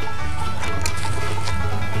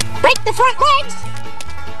 Break the front legs.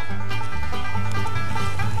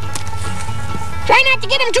 Try not to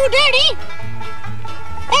get them too dirty.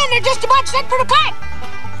 And they're just about set for the pot.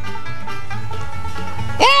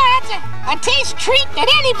 Yeah, that's a taste treat that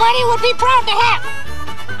anybody would be proud to have.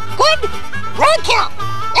 Good roadkill.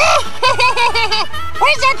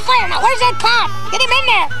 Where's that fire now? Where's that pot? Get him in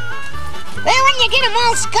there. Then when you get them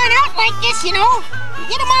all spun out like this, you know, you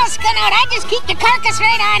get them all spun out, I just keep the carcass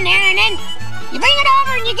right on there, and then you bring it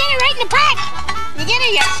over and you get it right in the pot. You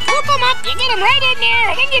scoop them up, you get them right in there,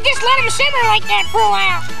 and then you just let them simmer like that for a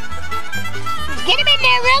while. Get him in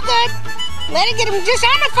there real good. Let him get him just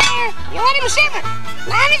on the fire. You let him simmer.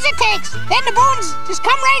 Long as it takes. Then the bones just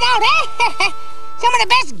come right out, eh? Some of the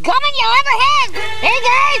best gumming you'll ever have. Hey,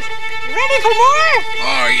 guys, you ready for more?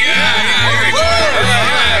 Oh, yeah.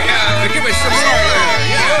 Give us some more.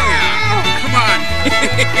 Yeah. Come on.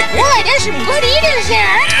 Boy, there's some good eaters there,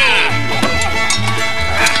 aren't there?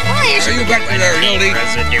 Boy, there's some... You got me there, Hildy.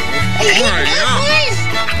 Hey, boys.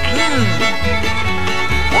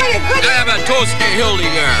 Boy, you're good. I have a toast to Hildy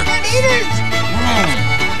there. Good eaters.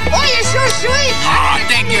 Boy, you're so sweet. Oh,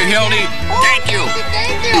 thank you, Hildy. Thank you.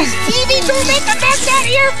 Thank you. Stevie, don't make the best out of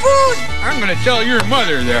your food. I'm going to tell your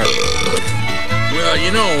mother there. Well,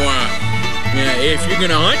 you know, if you're going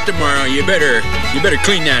to hunt tomorrow, you better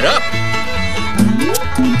clean that up.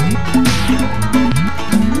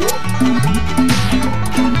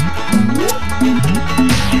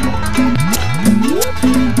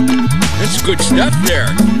 That's good stuff there.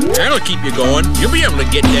 That'll keep you going. You'll be able to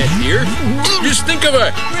get that deer. Just think of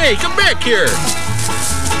hey, come back here.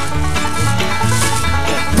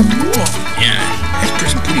 Yeah,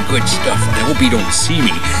 that's some pretty good stuff. I hope he don't see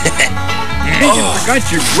me. You forgot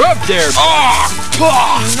your grub there.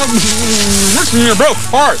 Listen here, bro.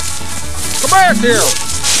 Hard. Come back here.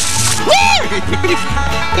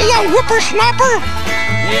 Hey, you whippersnapper.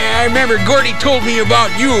 Yeah, I remember Gordy told me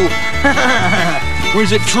about you.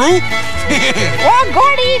 Was it true? Well,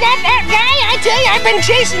 Gordy, that guy, I tell you, I've been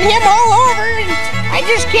chasing him all over, and I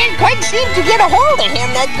just can't quite seem to get a hold of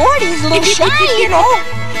him. That Gordy's a little shy, you know.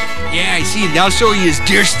 Yeah, I see. I'll show you his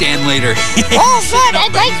deer stand later. Oh, good.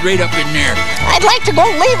 He's right up in there. I'd like to go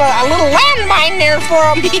leave a little landmine there for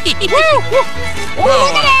him. Woo!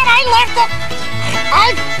 Look at that. I left it.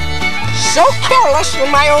 I'm so careless in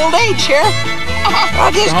my old age here. I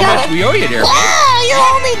just How much we owe you there? Oh, you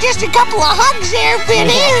owe me just a couple of hugs there,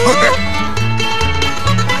 Vinny.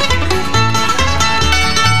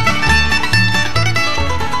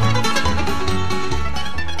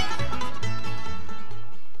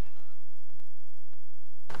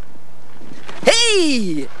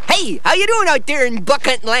 Hey, how you doing out there in buck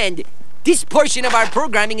hunting land? This portion of our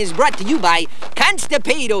programming is brought to you by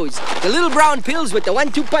Constipados, the little brown pills with the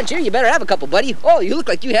 1-2 punch. Here, you better have a couple, buddy. Oh, you look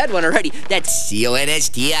like you had one already. That's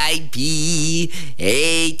Constipato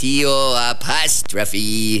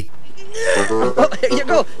apostrophe. Oh, there you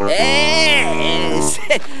go. Yes.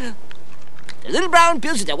 The little brown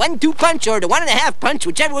pills with the 1-2 punch or the 1.5 punch,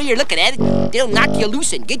 whichever way you're looking at it, they'll knock you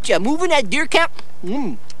loose and get you moving at deer camp.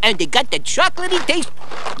 And they got the chocolatey taste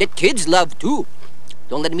that kids love, too.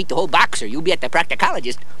 Don't let them eat the whole box or you'll be at the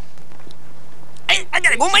proctologist. Hey, I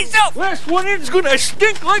gotta go myself. Last one in's gonna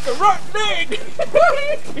stink like a rotten egg.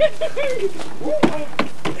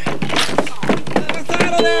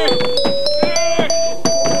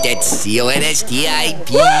 That's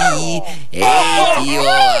Constipato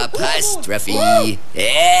apostrophe.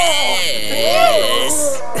 Yes.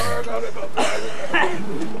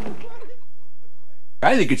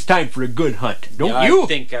 I think it's time for a good hunt, don't you? I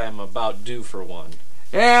think I'm about due for one.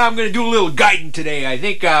 Yeah, I'm gonna do a little guiding today. I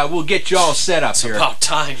think we'll get you all set up here. It's about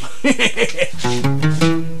time.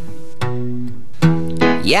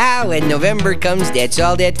 Yeah, when November comes, that's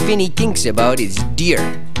all that Finny thinks about is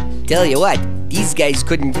deer. Tell you what, these guys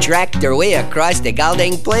couldn't track their way across the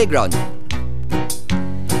Galdang playground.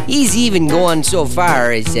 He's even going so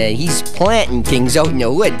far as he's planting things out in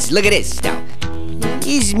the woods. Look at this now.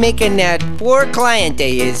 He's making that poor client of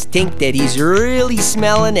his think that he's really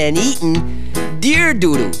smelling and eating deer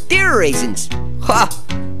doodoo, deer raisins. Ha!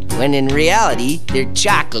 When in reality, they're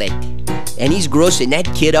chocolate. And he's grossing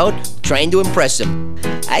that kid out, trying to impress him.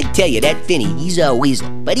 I tell you, that Finny, he's a weasel,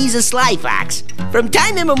 but he's a sly fox. From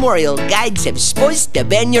time immemorial, guides have supposed to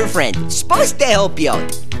been your friend, supposed to help you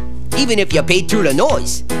out, even if you pay through the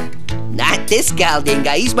nose. Not this Galdang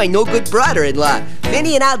guy, he's my no-good brother-in-law.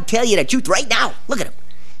 Finny, and I'll tell you the truth right now. Look at him.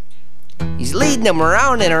 He's leading them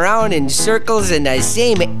around and around in circles in the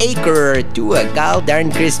same acre or two of gall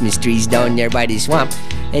darn Christmas trees down there by the swamp.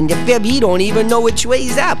 And the fib, he don't even know which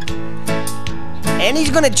way's up. And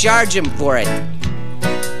he's gonna charge him for it.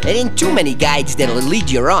 There ain't too many guides that'll lead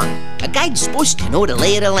you wrong. A guide's supposed to know the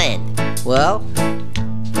lay of the land. Well,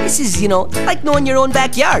 this is, like knowing your own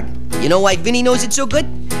backyard. You know why Vinny knows it so good?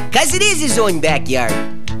 'Cause it is his own backyard.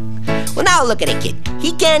 Well, now look at the kid.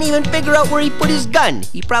 He can't even figure out where he put his gun.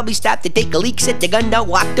 He probably stopped to take a leak, set the gun down,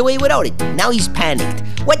 walked away without it. Now he's panicked.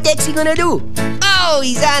 What the heck's he gonna do? Oh,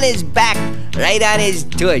 he's on his back, right on his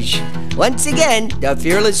tush. Once again, the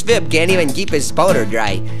fearless fib can't even keep his powder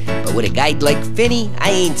dry. But with a guide like Finny, I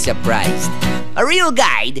ain't surprised. A real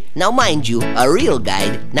guide, now mind you, a real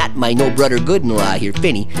guide, not my no-brother good-in-law here,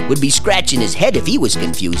 Finny, would be scratching his head if he was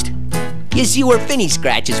confused. You see where Finny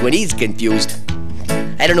scratches when he's confused.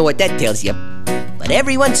 I don't know what that tells you, but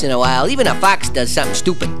every once in a while, even a fox does something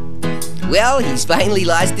stupid. Well, he's finally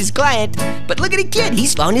lost his client, but look at the kid.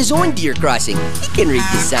 He's found his own deer crossing. He can read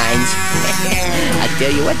the signs. I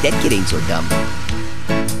tell you what, that kid ain't so dumb.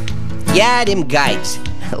 Yeah, them guides.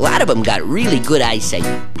 A lot of them got really good eyesight.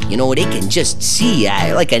 You know, they can just see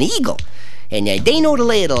like an eagle. And they know the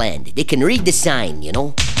lay of the land. They can read the sign, you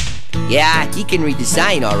know. Yeah, he can read the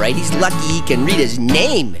sign all right. He's lucky he can read his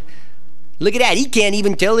name. Look at that, he can't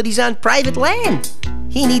even tell that he's on private land.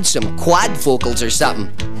 He needs some quadfocals or something.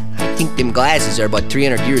 I think them glasses are about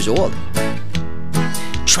 300 years old.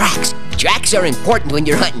 Tracks. Tracks are important when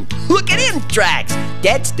you're hunting. Look at him, tracks.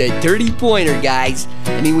 That's the 30-pointer, guys.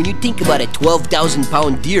 I mean, when you think about a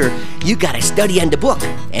 12,000-pound deer, you gotta study on the book.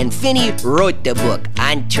 And Finny wrote the book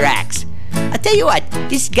on tracks. I'll tell you what,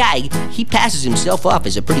 this guy, he passes himself off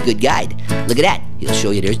as a pretty good guide. Look at that. He'll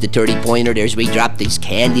show you there's the 30-pointer, there's where he dropped these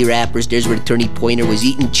candy wrappers, there's where the 30-pointer was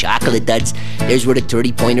eating chocolate duds, there's where the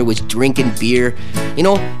 30-pointer was drinking beer. You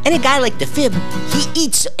know, and a guy like the Fib, he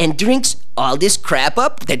eats and drinks all this crap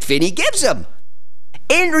up that Finny gives him.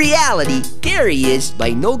 In reality, there he is,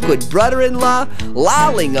 my no-good brother-in-law,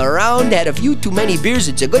 lolling around, had a few too many beers.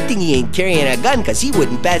 It's a good thing he ain't carrying a gun, because he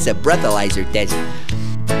wouldn't pass a breathalyzer test.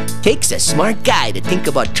 Takes a smart guy to think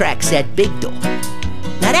about tracks that big, though.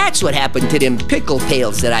 Now that's what happened to them pickle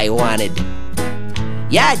tails that I wanted.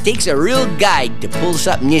 Yeah, it takes a real guide to pull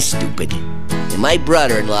something this stupid. And my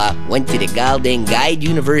brother-in-law went to the Galdang Guide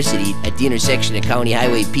University at the intersection of County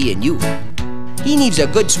Highway P and U. He needs a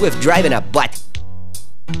good swift driving a butt.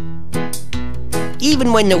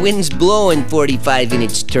 Even when the wind's blowing 45 and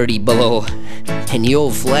it's 30 below, and the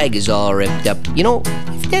old flag is all ripped up. You know,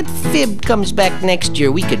 if that Fib comes back next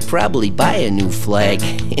year, we could probably buy a new flag.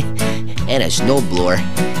 And a snowblower.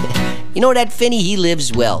 You know that Finny, he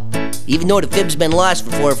lives well. Even though the Fib's been lost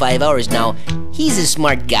for 4 or 5 hours now, he's a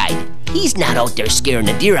smart guide. He's not out there scaring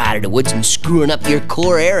the deer out of the woods and screwing up your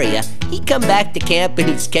core area. He come back to camp and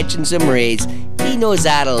he's catching some rays. He knows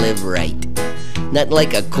how to live right. Nothing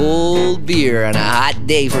like a cold beer on a hot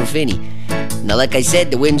day for Finny. Now, like I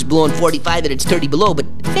said, the wind's blowing 45 and it's 30 below, but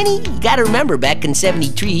Finny, you gotta remember, back in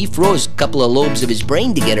 73, he froze a couple of lobes of his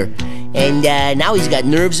brain together, and now he's got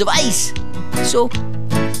nerves of ice. So,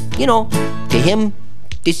 you know, to him,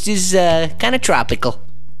 this is kind of tropical.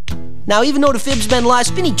 Now, even though the Fib's been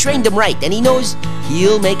lost, Finny trained him right, and he knows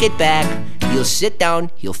he'll make it back. He'll sit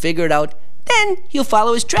down, he'll figure it out, then he'll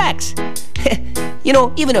follow his tracks. You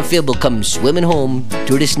know, even a Fib will come swimming home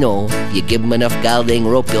through the snow. If you give him enough Galdang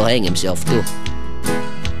rope, he'll hang himself, too.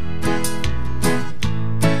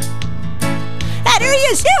 Ah, there he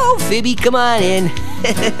is. Hello, Fibby, come on in.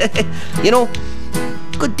 You know,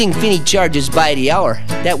 good thing Finny charges by the hour.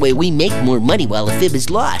 That way we make more money while the Fib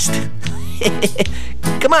is lost.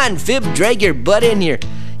 Come on, Fib, drag your butt in here.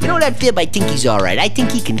 You know that Fib, I think he's all right. I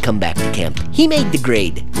think he can come back to camp. He made the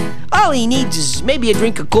grade. All he needs is maybe a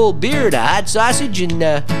drink of cold beer, a hot sausage, and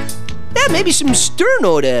maybe some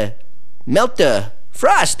sterno to melt the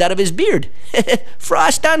frost out of his beard.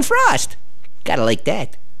 Frost on frost. Gotta like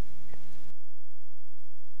that.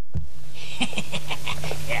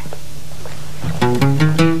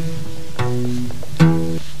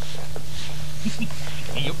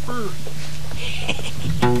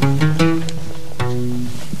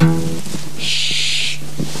 Shh.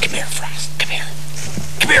 Come here, Frost. Come here.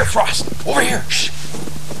 Come here, Frost. Over here. Shh.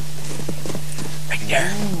 Right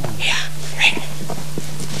there. Yeah. Right.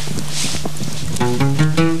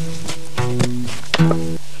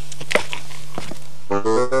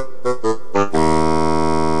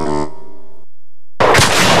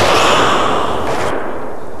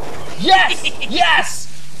 Yes! Yes!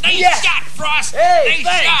 Nice shot, Frost! Hey,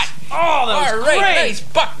 nice shot! Oh, that was great. Nice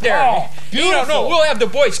buck there. Oh, you don't know. We'll have the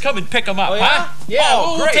boys come and pick them up, huh? Yeah,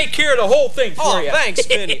 we'll take care of the whole thing for you. Thanks,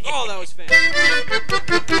 Finny. Oh, that was fantastic.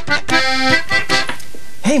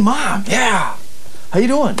 Hey, Mom. Yeah. How you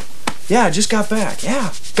doing? Yeah, I just got back.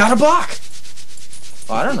 Yeah. Got a buck.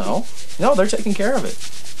 Well, I don't know. No, they're taking care of it.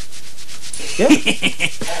 Yeah.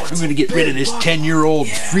 I'm going to get rid of this 10-year-old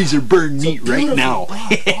freezer burn meat right now.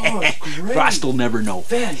 Frost will never know.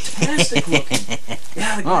 Fantastic looking.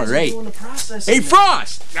 Yeah, the guys are doing the processing. Hey,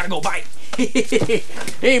 Frost! Gotta go bite.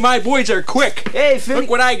 Hey, my boys are quick. Hey, Finny. Look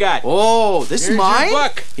what I got. Oh, this is mine?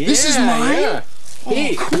 Buck. This is mine? Yeah. Oh,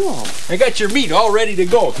 hey, cool. I got your meat all ready to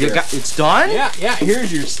go. It's done? Yeah,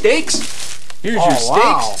 here's your steaks. Here's your steaks.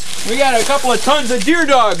 Wow. We got a couple of tons of deer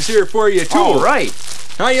dogs here for you, too. All right.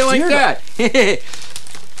 How you like that?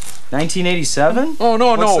 1987? Oh,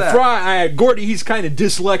 no. What's that? Gordy, he's kind of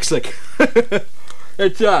dyslexic.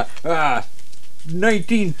 It's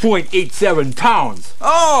 19.87 pounds.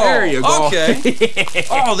 Oh, there you go. Okay.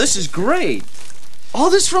 Oh, this is great. All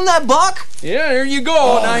this from that buck? Yeah, there you go.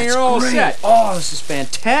 Oh, now you're all great. set. Oh, this is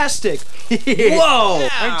fantastic. Whoa.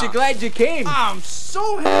 Aren't you glad you came? I'm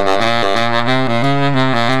so happy.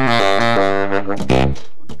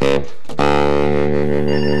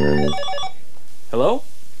 Hello?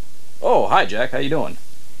 Oh, hi, Jack. How you doing?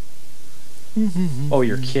 Oh,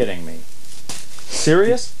 you're kidding me.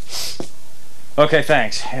 Serious? Okay,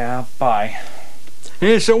 thanks. Yeah, bye.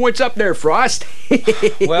 Hey, so what's up there, Frost?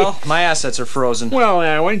 Well, my assets are frozen. Well,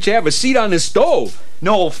 why don't you have a seat on the stove?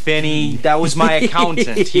 No, Finney. That was my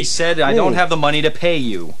accountant. He said I don't have the money to pay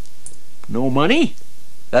you. No money?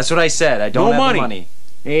 That's what I said. I don't have the money.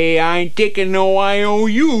 Hey, I ain't taking no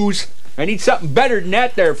IOUs. I need something better than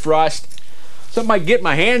that there, Frost. Something I can get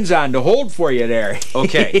my hands on to hold for you there.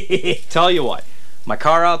 Okay. Tell you what. My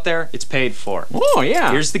car out there, it's paid for. Oh,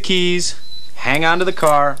 yeah. Here's the keys. Hang on to the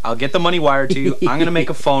car. I'll get the money wired to you. I'm going to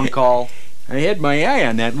make a phone call. I had my eye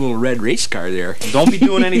on that little red race car there. Don't be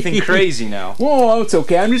doing anything crazy now. Oh, it's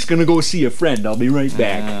okay. I'm just going to go see a friend. I'll be right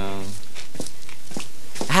back.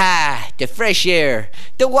 The fresh air,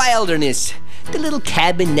 the wilderness, the little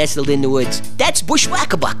cabin nestled in the woods. That's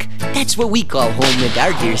Bushwackabuck. That's what we call home in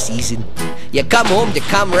our deer season. You come home to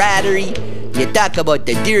camaraderie, you talk about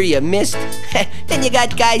the deer you missed, then you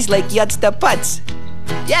got guys like Yutz the Putz.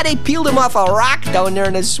 Yeah, they peeled him off a rock down there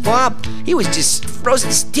in the swamp. He was just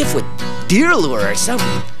frozen stiff with deer lure or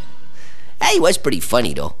something. He was pretty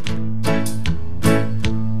funny, though.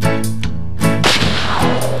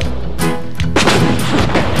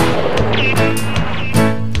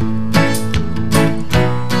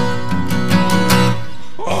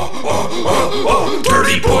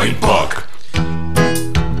 Point Buck.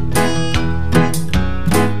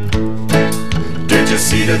 Did you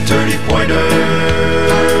see the 30-pointer?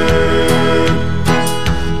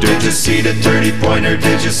 Did you see the 30-pointer?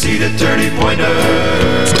 Did you see the 30-pointer?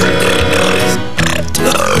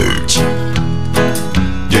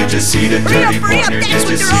 Did you see the 30-pointer? Did you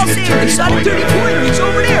see the 30-pointer? He's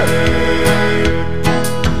over there.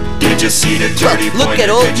 Did you see the 30-pointer? Look at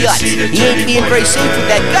old Yutz. He ain't being very safe with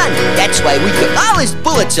that gun. That's why we took all his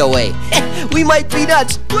bullets away. We might be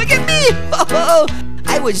nuts. Look at me.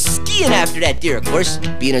 I was skiing after that deer, of course.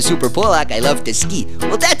 Being a super Polak, I love to ski.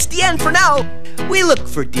 Well, that's the end for now. We look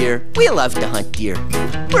for deer. We love to hunt deer.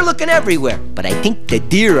 We're looking everywhere, but I think the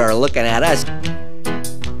deer are looking at us.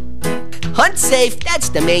 Hunt safe, that's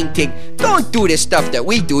the main thing. Don't do the stuff that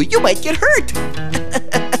we do. You might get hurt.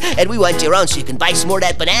 And we want you around so you can buy some more of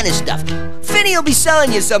that banana stuff. Finney will be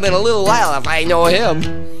selling you some in a little while if I know him.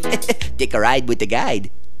 Take a ride with the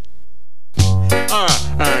guide.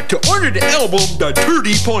 To order the album, The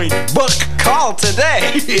 30-Point Buck, Call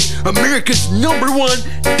today. America's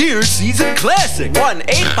 #1 deer season classic.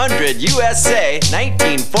 1-800-USA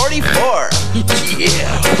 1944.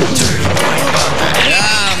 Yeah.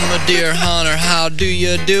 I'm a deer hunter, how do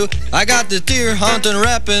you do? I got the deer hunting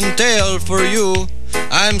rapping tale for you.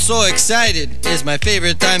 I'm so excited, it's my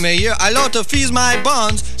favorite time of year. I love to feast my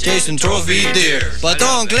buns, chasing trophy deer. But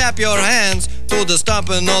don't clap your hands to the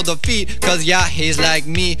stomping of the feet, cause yeah, he's like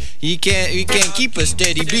me, he can't keep a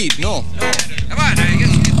steady beat, no. Come on, I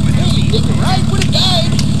guess. Hey, you can ride with a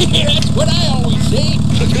guide. That's what I always say.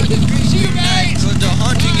 See you guys. Cause the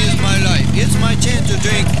hunting is my life, it's my chance to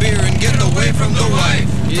drink beer and get away from the wife.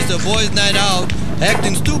 It's a boys' night out,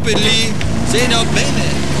 acting stupidly, say no baby.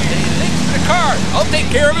 The car, I'll take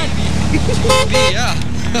care of it. Yeah.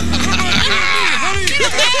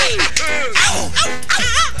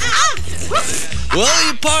 Well,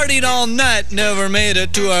 we partied all night, never made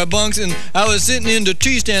it to our bunks, and I was sitting in the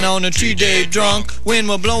tree stand on a 3-day drunk. Wind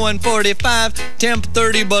was blowing 45, temp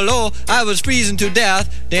 30 below. I was freezing to death,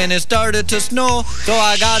 then it started to snow. So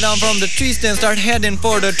I got down from the tree stand, start heading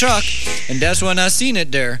for the truck, and that's when I seen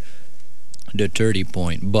it there, the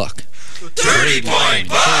 30-point buck. 30-point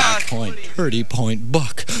buck. 30-point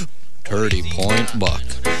buck. 30-point buck.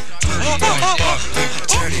 30-point buck.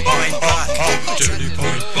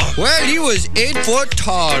 30-point buck. Well, he was 8 foot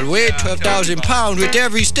tall, weighed 12,000 pounds. With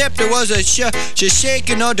every step there was a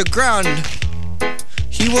shaking of the ground.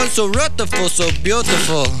 He was so rutherful, so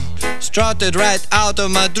beautiful. Strutted right out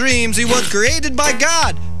of my dreams. He was created by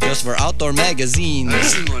God, just for outdoor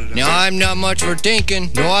magazines. Now I'm not much for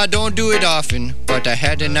thinking. No, I don't do it often, but I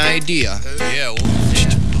had an idea. Yeah.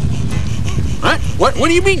 Huh? What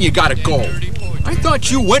do you mean you gotta go? I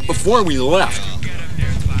thought you went before we left.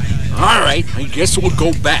 All right, I guess we'll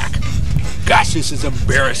go back. Gosh, this is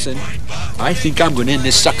embarrassing. I think I'm gonna end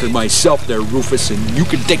this sucker myself there, Rufus, and you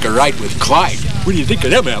can take a ride with Clyde. What do you think of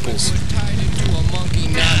them apples? To a monkey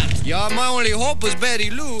knot. Yeah, my only hope was Betty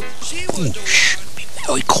Lou. She was the one. Be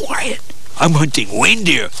very quiet. I'm hunting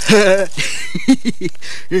reindeer.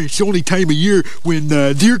 It's the only time of year when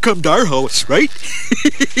deer come to our house, right?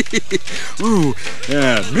 Oh,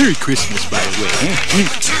 Merry Christmas, by the way.